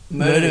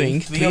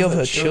murdering 3 of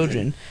her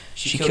children.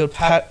 She killed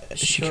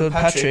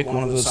Patrick,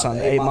 one of her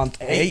sons,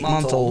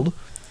 8-month old.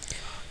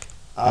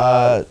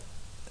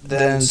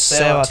 Then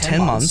Sarah,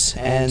 10 months,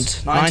 and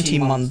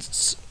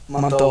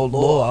 19-month-old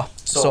Laura.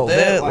 So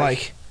they're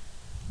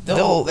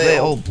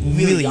all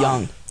really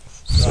young.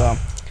 So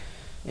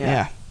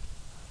yeah.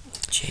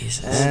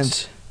 Jesus.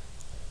 And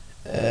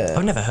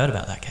I've never heard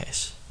about that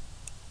case.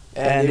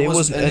 And it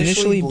was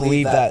initially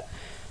believed that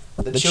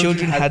the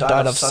children had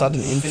died of sudden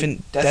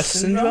infant death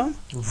syndrome.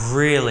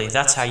 Really?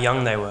 That's how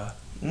young they were?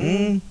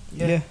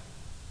 Yeah.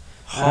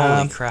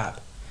 Holy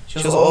crap. She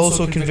was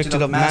also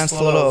convicted of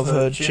manslaughter of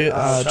her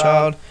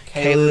child,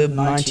 Caleb,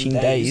 19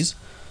 days.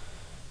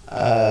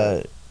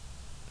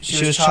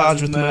 She was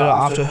charged with murder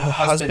after her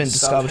husband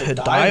discovered her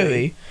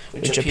diary,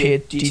 which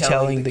appeared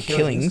detailing the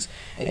killings.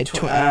 A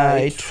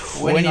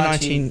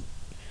 2019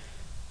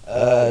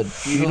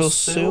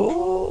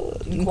 judicial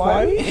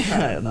inquiry,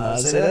 I don't know how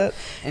to say that,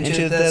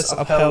 into this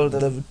upheld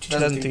the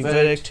 2003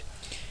 verdict.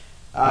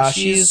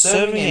 She is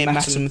serving a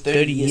maximum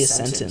 30-year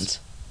sentence.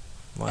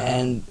 Wow.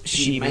 And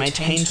she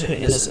maintained her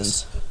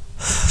innocence.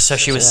 So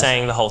she was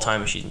saying the whole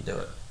time she didn't do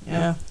it.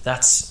 Yeah.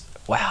 That's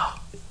wow.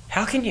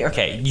 How can you?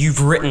 Okay,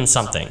 you've written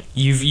something.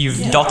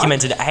 You've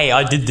documented. Hey,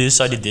 I did this.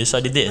 And then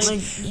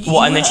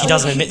she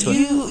doesn't admit to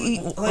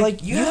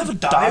it. You have a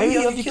diary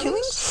of your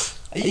killings?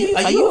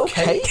 Are you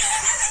okay?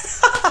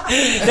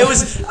 There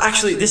was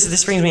actually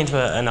this brings me into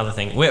another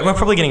thing. We're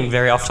probably getting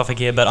very off topic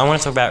here, but I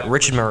want to talk about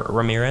Richard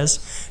Ramirez,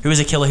 who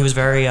was a killer. He was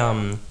very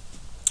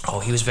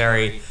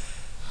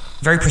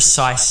very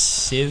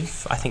precise,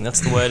 I think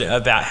that's the word,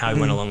 about how he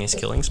went along his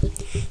killings.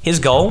 His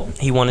goal,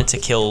 he wanted to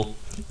kill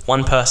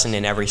 1 person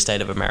in every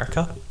state of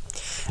America.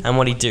 And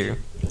what he'd do,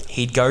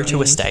 he'd go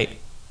to a state,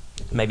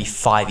 maybe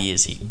 5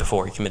 years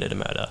before he committed a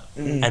murder,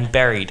 and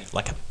buried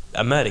like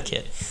a murder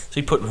kit. So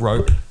he'd put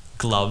rope,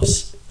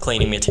 gloves,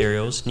 cleaning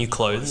materials, new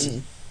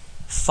clothes,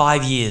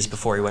 5 years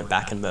before he went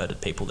back and murdered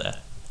people there.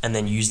 And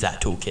then used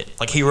that toolkit.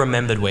 Like, he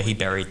remembered where he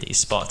buried these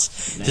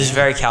spots. This is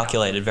very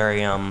calculated,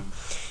 very...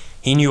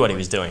 He knew what he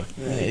was doing.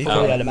 Yeah, he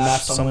probably had a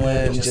map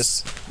somewhere and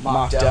just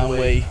marked down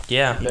where he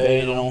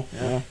buried and all.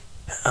 Yeah.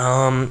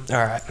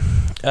 Alright.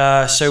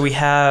 So we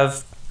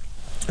have...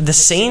 The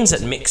scenes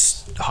at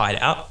Mick's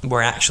hideout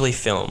were actually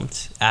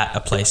filmed at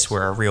a place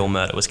where a real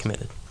murder was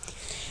committed.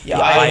 Yeah,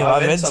 I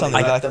read something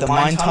like the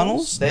mine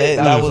tunnels.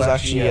 That was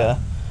actually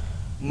a...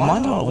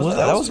 Mine tunnel,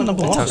 that was in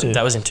number 1 or 2?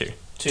 That was in 2.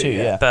 2,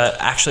 yeah. But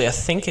actually, I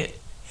think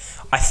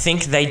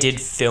they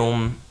did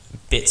film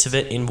bits of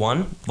it in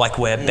 1, like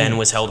where Ben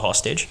was held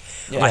hostage.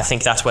 Yeah. I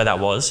think that's where that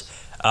was.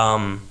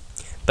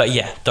 But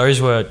yeah,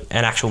 those were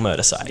an actual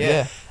murder site.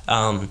 Yeah.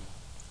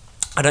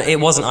 It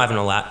wasn't Ivan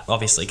Milat,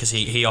 obviously, because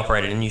he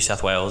operated in New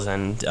South Wales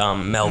and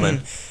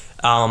Melbourne.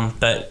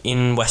 But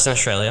in Western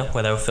Australia,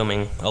 where they were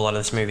filming a lot of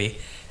this movie,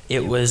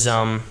 it was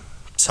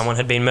someone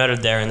had been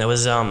murdered there, and there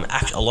was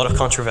a lot of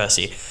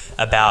controversy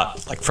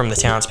about, like, from the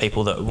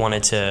townspeople that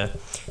wanted to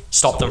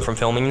stop them from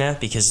filming there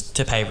because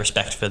to pay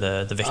respect for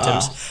the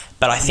victims.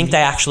 But I think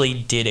they actually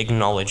did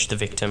acknowledge the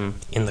victim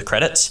in the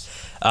credits.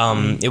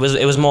 It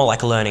was more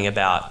like learning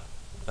about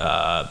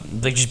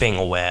like just being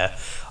aware.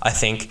 I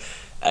think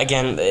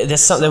again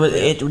there's something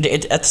at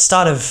the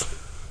start of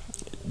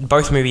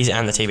both movies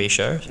and the TV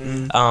show.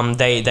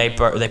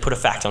 They put a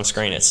fact on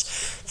screen. It's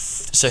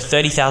so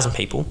 30,000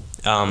 people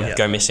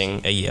go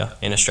missing a year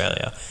in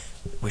Australia,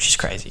 which is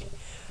crazy.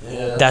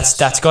 Yeah,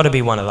 that's got to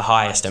be one of the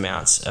highest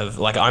amounts of,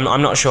 like,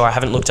 I'm not sure, I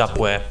haven't looked up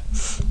where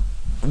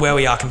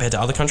we are compared to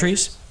other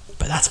countries,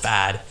 but that's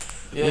bad.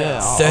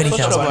 Yeah,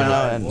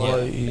 30,000 people.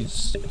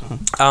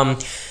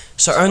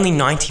 So only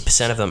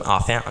 90% of them are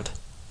found.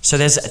 So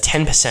there's a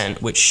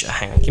 10%, which,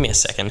 hang on, give me a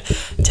second.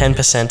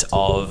 10%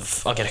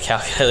 of, I'll get a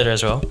calculator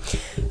as well.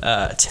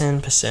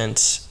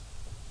 10%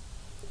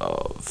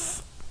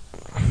 of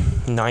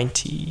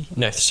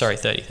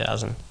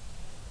 30,000.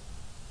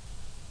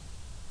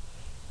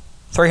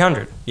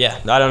 300. Yeah,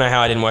 I don't know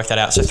how I didn't work that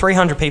out. So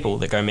 300 people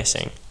that go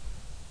missing.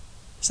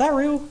 Is that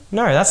real?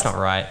 No, that's not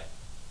right.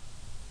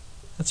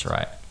 That's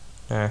right.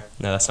 No,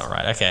 that's not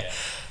right. Okay.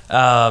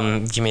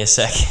 Give me a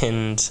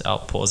second. I'll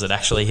pause it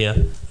actually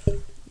here.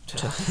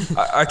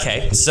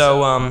 Okay,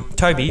 so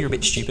Toby, you're a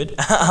bit stupid.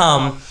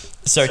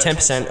 So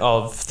 10%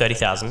 of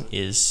 30,000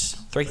 is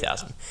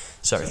 3,000.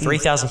 So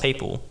 3,000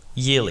 people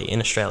yearly in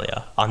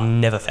Australia are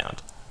never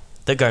found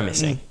that go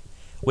missing,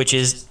 which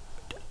is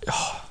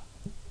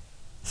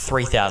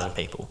 3,000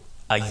 people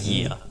a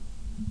year.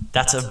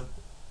 That's a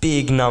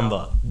big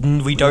number.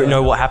 We don't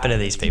know what happened to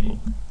these people.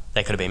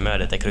 They could have been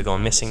murdered. They could have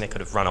gone missing. They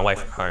could have run away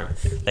from home.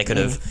 They could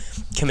have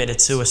committed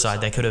suicide.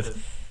 They could have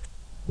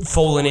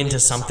fallen into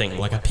something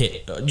like a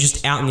pit,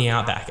 just out in the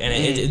outback,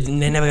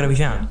 and they're never going to be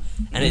found.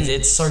 And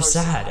it's so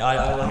sad.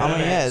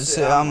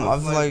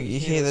 I've you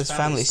hear there's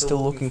families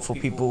still looking for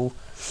people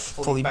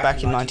fully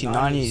back in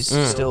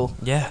 1990s still.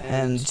 Yeah.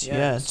 And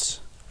it's.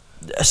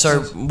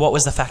 So what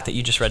was the fact that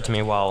you just read to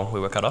me while we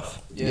were cut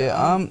off?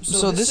 Yeah.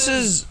 So this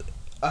is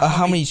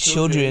how many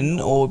children,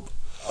 or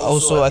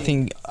also I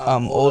think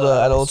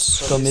older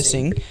adults go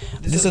missing.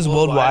 This is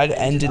worldwide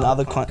and in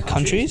other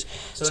countries.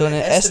 So an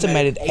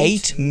estimated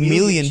 8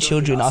 million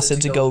children are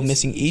said to go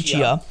missing each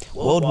year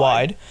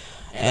worldwide,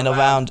 and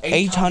around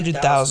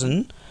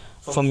 800,000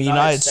 from the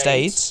United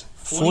States,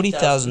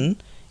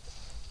 40,000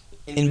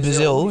 in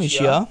Brazil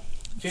each year,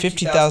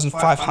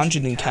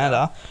 50,500 in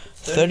Canada,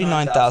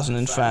 39,000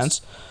 in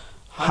France,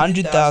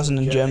 100,000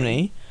 in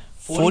Germany,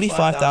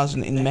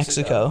 45,000 in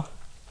Mexico,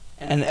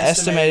 and an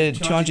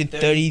estimated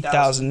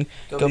 230,000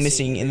 go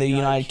missing in the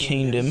United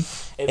Kingdom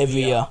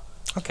every year.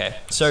 Okay,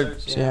 so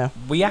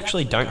we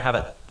actually don't have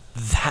it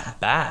that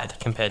bad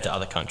compared to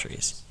other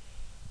countries,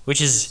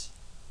 which is,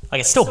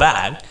 it's still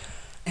bad.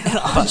 And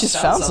I just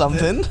found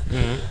something.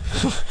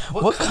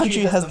 What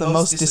country has the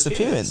most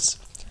disappearance?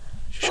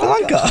 Sri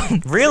Lanka.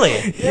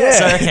 Really? Yeah.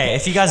 So, okay,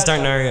 if you guys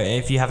don't know,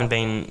 if you haven't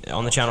been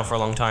on the channel for a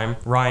long time,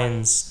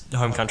 Ryan's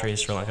home country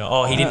is Sri Lanka.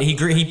 Oh, he was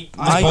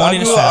born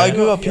in Australia. I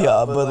grew up here,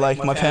 but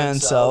my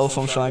parents are all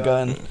from Sri Lanka,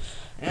 and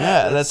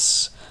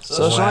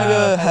Sri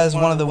Lanka has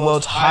one of the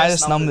world's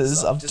highest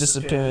numbers of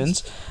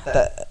disappearance,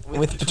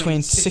 with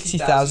between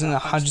 60,000 and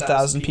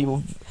 100,000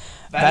 people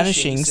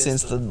vanishing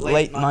since the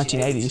late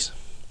 1980s.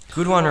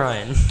 Good one,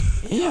 Ryan.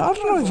 Yeah, I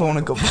don't know if I want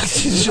to go back to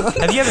Sri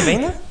Lanka. Have you ever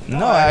been there?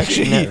 No,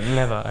 actually.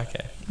 Never,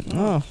 okay.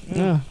 Oh,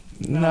 yeah.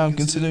 Now I'm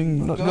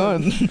considering not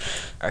going.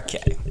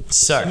 Okay,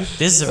 so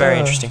this is a very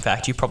interesting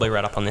fact. You probably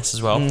read up on this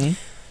as well.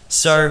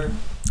 So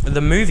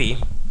the movie,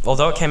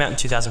 although it came out in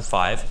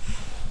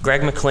 2005,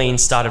 Greg McLean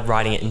started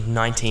writing it in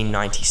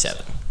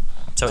 1997.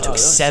 So it took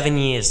 7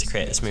 years to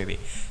create this movie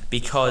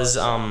because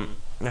 8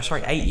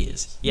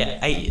 years. Yeah,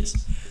 8 years.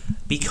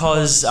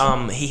 Because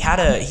he had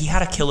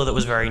a killer that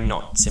was very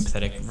not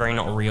sympathetic, very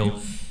not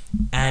real,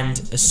 and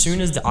as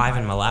soon as the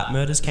Ivan Milat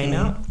murders came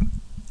out,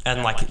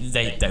 and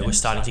they were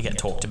starting to get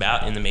talked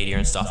about in the media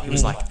and stuff, he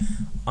was like,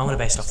 I want to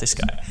base it off this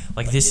guy.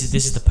 This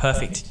is the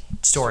perfect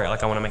story. I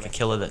want to make a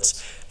killer that's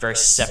very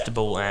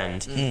susceptible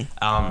and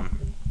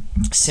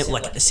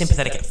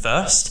sympathetic at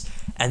first,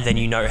 and then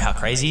you know how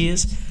crazy he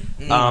is,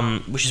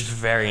 which is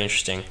very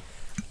interesting.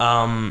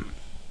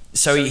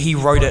 So he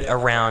wrote it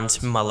around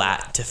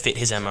Milat to fit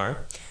his MO.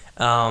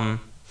 I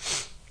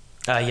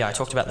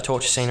talked about the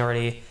torture scene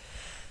already.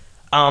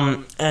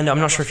 And I'm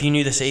not sure if you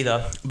knew this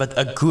either, but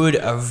a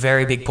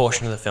very big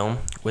portion of the film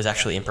was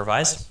actually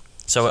improvised.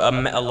 So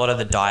a lot of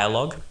the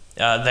dialogue,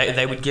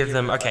 they would give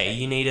them, okay,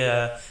 you need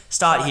to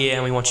start here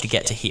and we want you to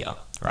get to here,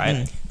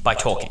 right? By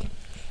talking.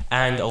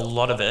 And a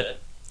lot of it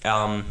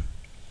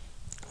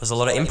was a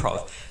lot of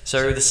improv.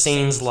 So the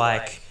scenes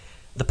like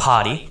the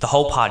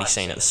whole party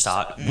scene at the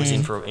start was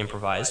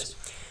improvised.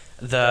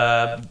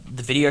 The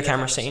video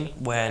camera scene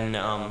when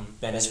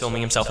Ben is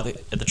filming himself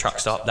at the truck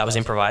stop, that was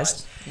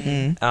improvised.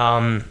 And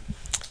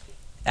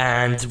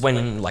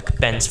when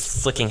Ben's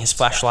flicking his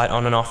flashlight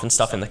on and off and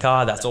stuff in the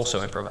car, that's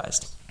also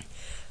improvised.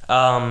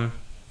 The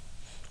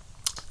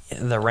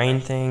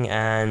rain thing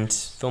and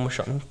film was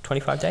shot in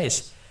 25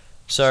 days.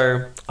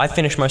 So I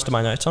finished most of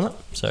my notes on it.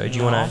 So do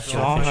you want to?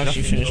 I've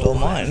actually finished all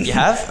mine. You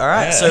have? All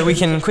right. Yeah. So we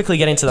can quickly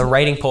get into the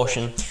rating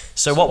portion.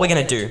 So what we're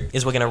going to do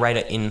is we're going to rate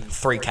it in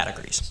 3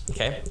 categories.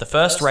 Okay. The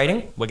first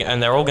rating,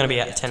 and they're all going to be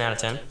at 10 out of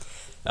 10,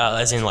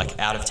 as in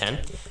out of 10.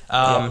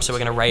 So we're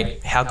going to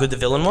rate how good the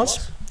villain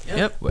was.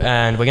 Yep.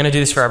 And we're going to do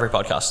this for every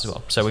podcast as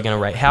well. So we're going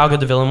to rate how good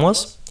the villain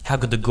was, how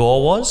good the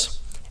gore was,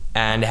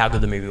 and how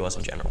good the movie was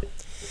in general.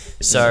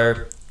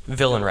 So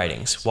villain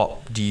ratings.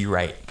 What do you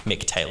rate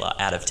Mick Taylor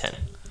out of 10?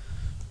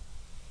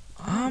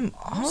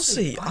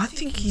 Honestly, I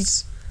think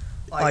he's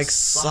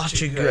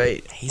such a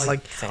great. He's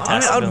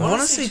fantastic. I'd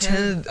want to say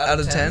 10 out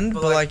of 10,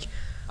 but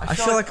I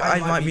feel I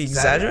might be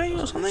exaggerating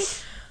or something.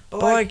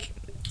 But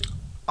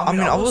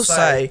I will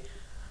say,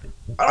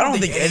 I don't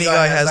think any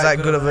guy has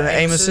that good of an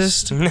aim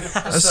assist. So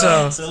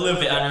it's a little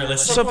bit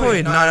unrealistic. So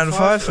probably 9 out of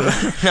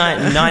 5.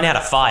 9 out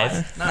of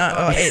 5.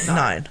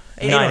 9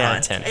 out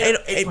of 10.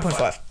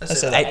 8.5.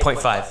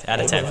 8.5 out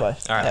of 10. 8.5.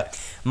 All right. Yep.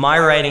 My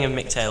rating of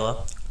Mick Taylor,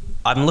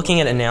 I'm looking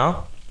at it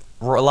now.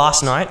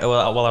 Last night,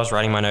 while I was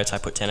writing my notes, I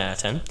put 10 out of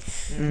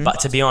 10.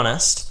 But to be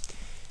honest,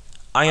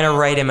 I'm going to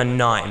rate him a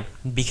 9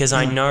 because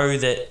I know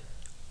that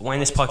when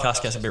this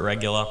podcast gets a bit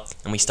regular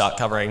and we start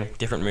covering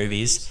different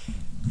movies,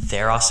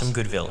 there are some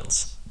good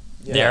villains.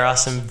 Yeah. There are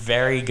some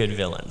very good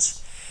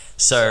villains.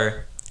 So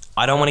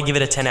I don't want to give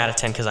it a 10 out of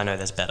 10 because I know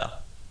there's better.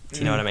 Do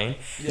you know what I mean?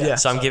 Yeah.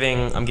 So I'm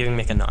giving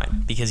Mick a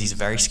 9 because he's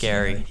very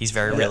scary. He's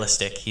very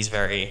realistic. He's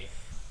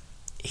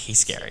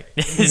scary.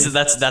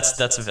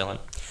 That's a villain.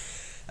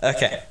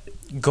 Okay,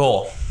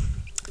 gore.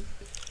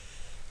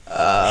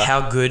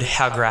 How good?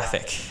 How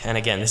graphic? And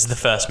again, this is the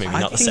first movie,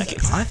 not the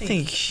second. I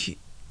think.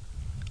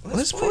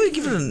 Let's probably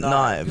give it a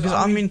 9 because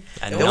I mean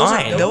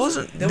there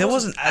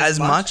wasn't as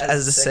much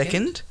as the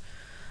second.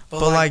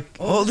 But like,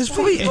 well, there's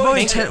probably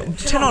 10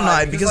 or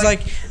 9 because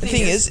like the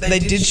thing is they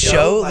did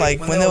show like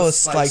when there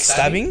was like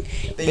stabbing,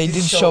 they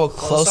did show a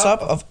close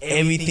up of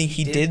everything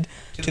he did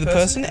to the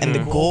person, and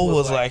the gore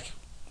was like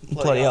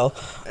bloody hell,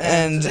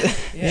 and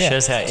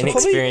shows how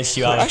inexperienced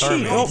you are.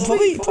 Actually,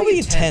 probably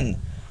a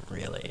 10.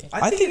 Really,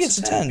 I think it's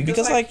a 10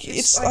 because like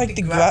it's like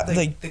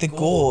the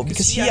gore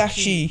because he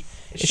actually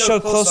it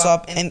showed close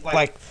up and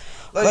like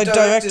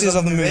directors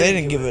of the movie, they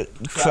didn't give a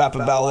crap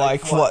about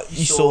like what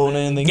you saw and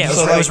anything. Yeah,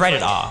 so, it was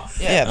rated R.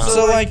 Yeah,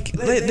 so like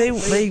they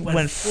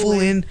went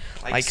full in,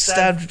 like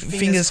stabbed,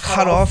 fingers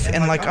cut off,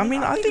 and like I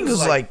mean I think it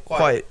was like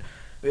quite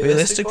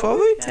realistic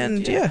probably,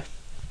 and yeah.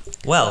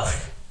 Well,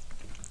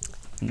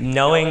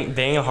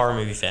 being a horror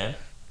movie fan,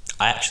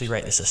 I actually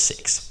rate this a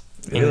 6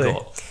 in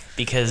gore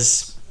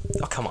because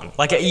come on,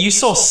 like you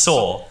saw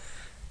Saw.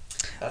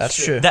 That's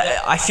true.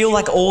 I feel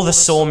like all the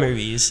Saw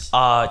movies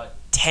are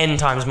 10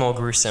 times more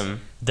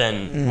gruesome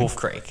than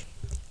Wolfcreek,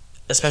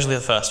 especially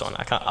the first one.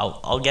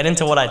 I'll get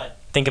into what I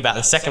think about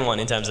the second one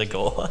in terms of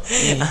gore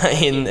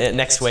in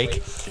next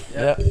week.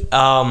 Yeah.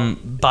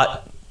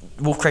 But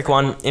Wolfcreek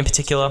 1 in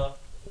particular,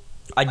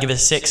 I'd give it a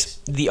 6.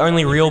 The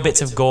only real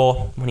bits of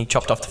gore when he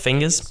chopped off the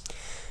fingers,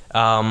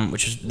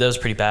 that was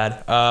pretty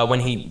bad.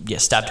 When he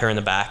stabbed her in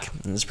the back,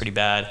 it was pretty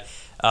bad.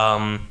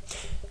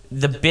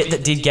 The bit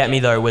that did get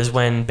me though was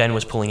when Ben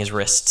was pulling his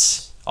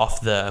wrists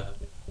off the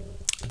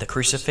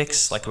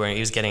crucifix, like where he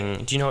was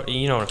getting. Do you know what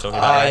I'm talking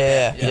about?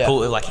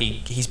 Right?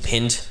 He's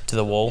pinned to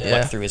the wall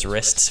like through his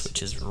wrists,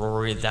 which is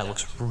that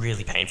looks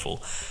really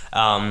painful.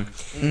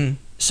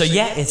 So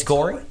yeah, it's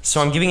gory.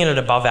 So I'm giving it an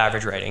above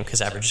average rating because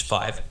average is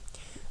 5.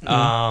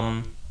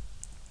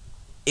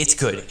 It's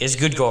good. It's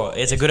good gore.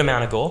 It's a good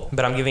amount of gore,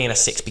 but I'm giving it a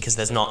 6 because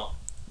there's not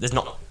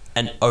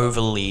an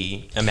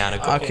overly amount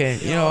of gore. Okay,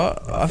 you know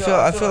what? I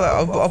feel like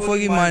I'll probably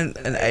give mine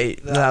an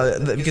 8 now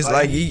because now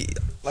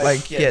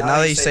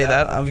that you say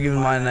that, I'm giving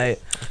mine an 8.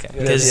 Okay,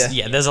 because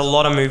there's a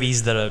lot of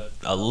movies that are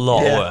a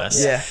lot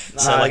worse. Yeah.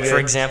 So for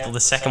example, the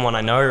second one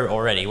I know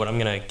already what I'm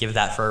gonna give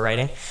that for a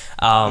rating.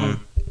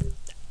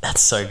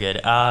 That's so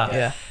good.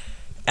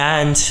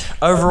 And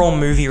overall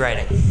movie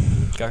rating,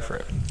 go for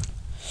it.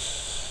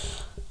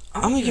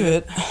 I'm gonna give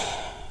it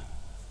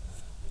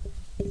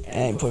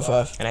an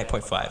 8.5. An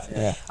 8.5.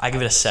 Yeah. I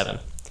give it a 7.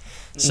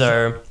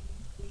 So,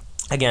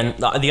 again,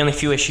 the only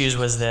few issues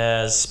was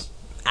there's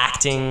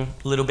acting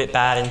a little bit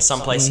bad in some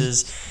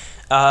places.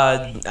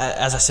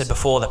 As I said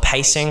before, the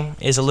pacing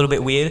is a little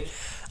bit weird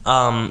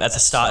at the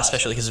start,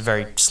 especially because it's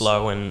very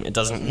slow and it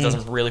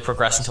doesn't really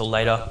progress until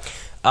later.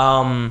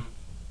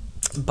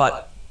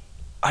 But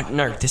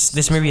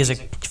this movie is a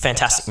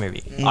fantastic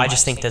movie. I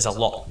just think there's a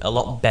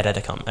lot better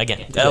to come.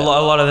 Again, a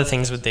lot of the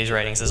things with these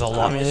ratings, there's a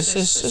lot. I mean, it's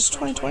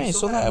 2020,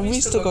 so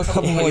we still got a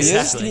couple more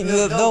years.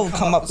 They'll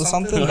come up with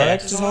something,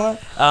 directors and all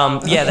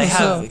that. They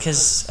have,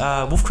 because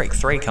Wolfcreek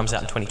 3 comes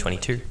out in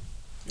 2022.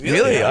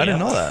 Really? I didn't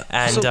know that.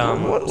 And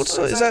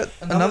so is that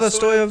another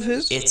story of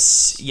his?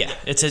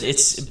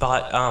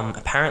 But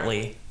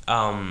apparently,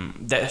 from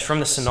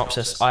the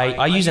synopsis,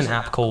 I use an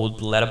app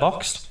called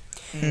Letterboxd.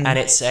 And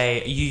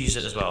you use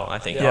it as well, I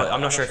think. Yeah.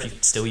 I'm not sure if you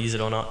still use it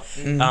or not.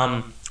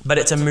 But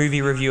it's a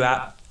movie review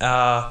app,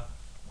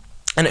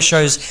 and it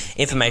shows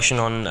information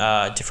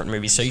on different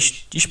movies. So you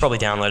should probably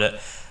download it.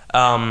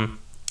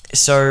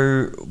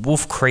 So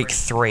Wolfcreek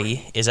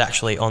 3 is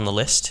actually on the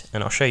list,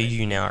 and I'll show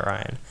you now,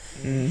 Ryan.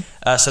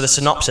 So the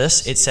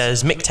synopsis, it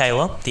says, Mick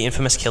Taylor, the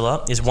infamous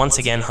killer, is once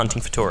again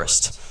hunting for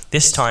tourists.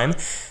 This time,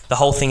 the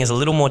whole thing is a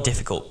little more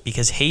difficult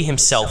because he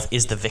himself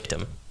is the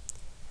victim.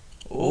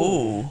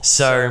 Ooh.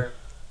 So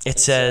it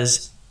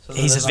says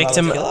he's a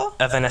victim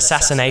of an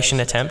assassination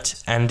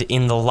attempt, and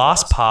in the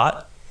last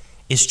part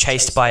is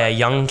chased by a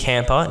young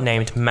camper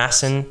named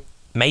Mason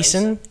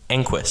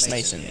Enquist.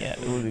 Mason, yeah.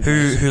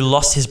 Who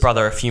lost his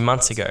brother a few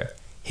months ago.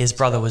 His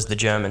brother was the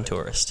German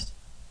tourist.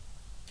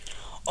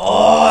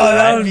 Oh,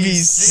 that would be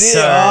sick.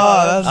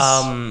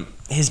 So,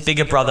 his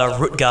bigger brother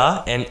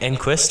Rutger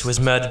Enquist was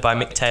murdered by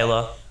Mick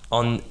Taylor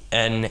on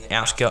an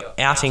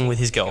outing with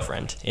his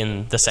girlfriend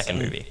in the second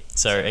movie.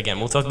 So again,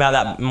 we'll talk about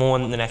that more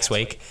in the next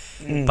week.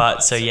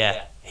 But so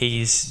yeah, he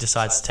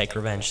decides to take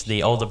revenge,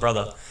 the older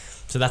brother.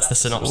 So that's the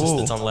synopsis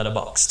that's on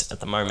Letterboxd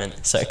at the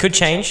moment. So it could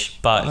change,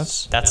 but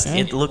that's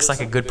it. Looks like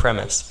a good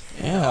premise.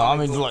 Yeah, I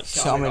mean,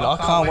 I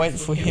can't wait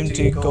for him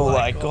to go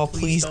like, "Oh,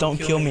 please don't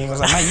kill me." I was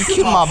like, "Man, you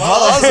killed my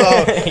brother,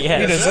 so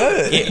you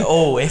deserve it."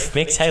 If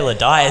Mick Taylor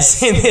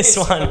dies in this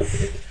one,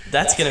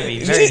 that's gonna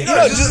be very.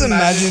 Just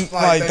imagine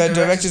like the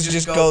directors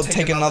just go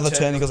take another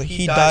turn. He goes like,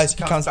 he dies,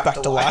 he comes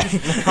back to life.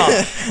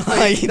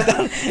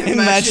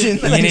 Imagine.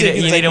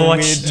 You need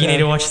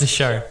to watch the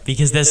show,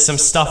 because there's some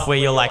stuff where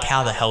you're like,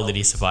 how the hell did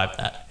he survive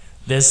that?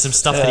 There's some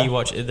stuff that he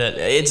watched that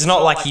it's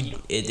not like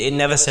it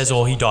never says,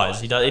 oh, he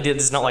dies.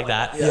 It's not like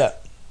that. Yeah.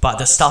 But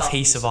the stuff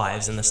he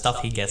survives and the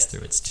stuff he gets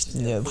through, it's just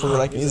probably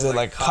like, is it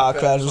like car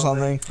crash or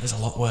something? It's a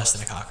lot worse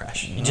than a car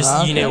crash. You need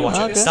to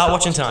watch it. Start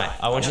watching tonight.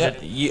 I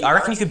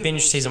reckon you could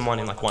binge season 1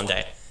 in like one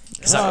day.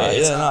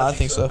 I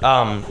think so.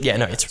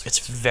 It's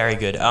very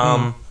good.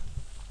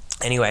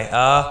 Anyway,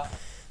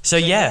 so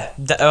yeah,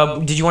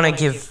 did you want to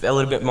give a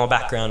little bit more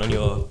background on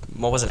your,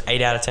 what was it,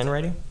 8 out of 10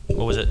 rating?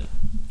 What was it?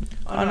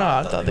 Oh no,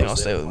 I think I'll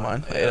stay with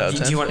mine. 8 out of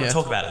 10. Do you want to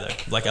talk about it though?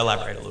 Like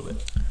elaborate a little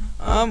bit.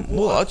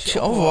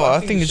 Overall,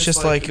 I think it's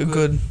just like a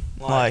good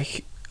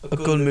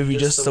movie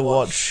just to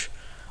watch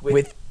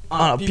with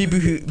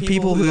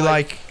people who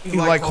like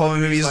horror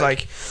movies.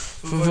 Like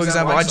for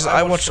example,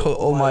 I watched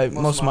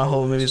most of my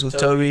horror movies with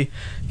Toby,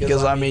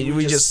 because I mean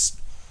we just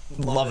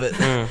love it.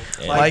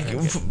 Like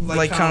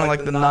kind of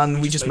like The Nun,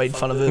 we just made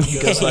fun of it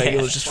because like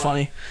it was just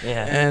funny.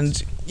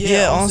 And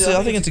honestly,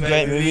 I think it's a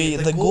great movie.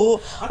 The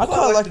gore, I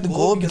quite like the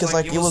gore because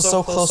like it was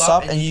so close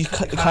up and you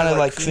kind of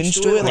like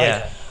cringe to it.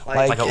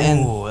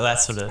 That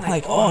sort of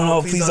like, oh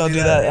no, please don't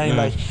do that.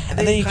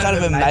 And then you kind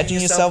of imagine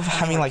yourself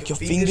having like your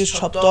fingers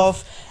chopped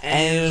off,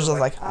 and it was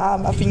like,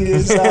 my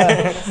fingers.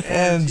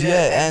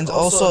 And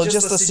also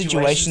just the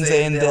situations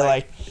they're in. They're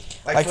like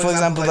for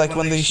example, like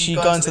when she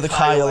go into the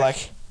car, you're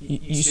like,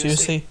 you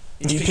seriously?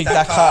 You picked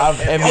that car out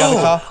of every other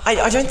car?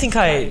 I don't think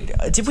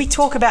did we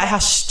talk about how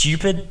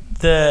stupid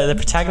the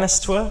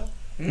protagonists were?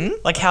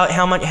 Like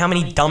how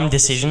many dumb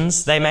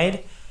decisions they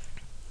made?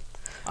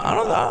 I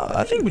don't know.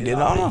 I think we did.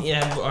 I don't know.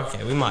 Yeah,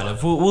 okay, we might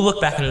have. We'll look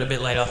back at it a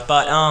bit later.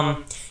 But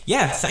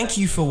thank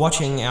you for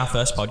watching our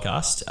first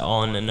podcast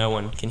on No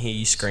One Can Hear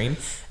You Scream.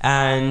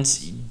 And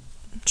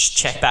just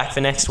check back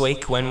for next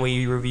week when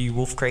we review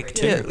Wolfcreek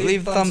 2. Yeah,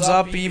 leave a thumbs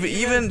up.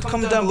 Even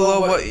comment down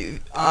below what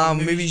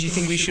movies you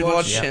think we should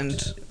watch.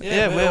 And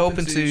we're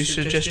open to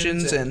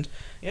suggestions. And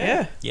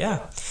yeah.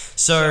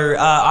 So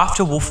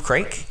after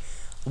Wolfcreek,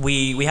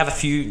 we have a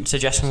few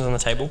suggestions on the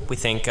table. We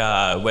think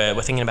we're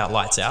thinking about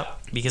Lights Out,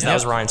 because that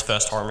was Ryan's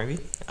first horror movie.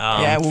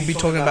 We'll be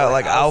talking about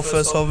like our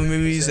first horror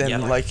movies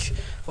and like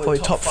probably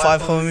top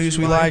 5 horror movies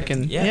we like,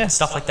 and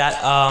stuff like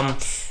that.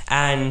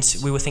 And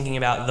we were thinking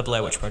about the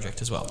Blair Witch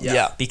Project as well.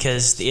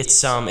 Because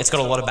it's got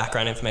a lot of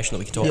background information that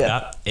we can talk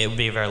about. It would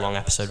be a very long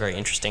episode, very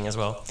interesting as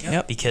well.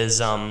 Because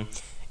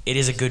it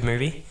is a good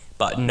movie,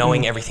 but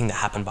knowing everything that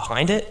happened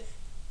behind it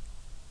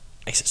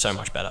makes it so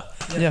much better.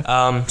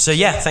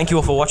 Thank you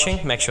all for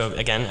watching. Make sure,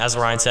 again, as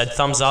Ryan said,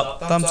 thumbs up,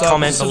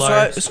 comment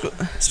below,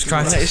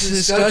 subscribe to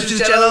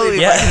the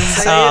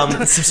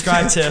channel.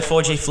 Subscribe to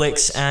 4G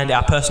Flicks and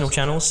our personal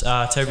channels,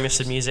 Toby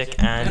Mifsud Music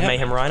and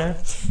Mayhem Rhino.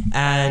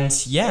 And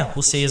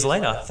we'll see you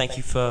later. Thank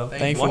you for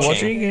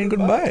watching, and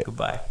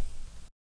goodbye.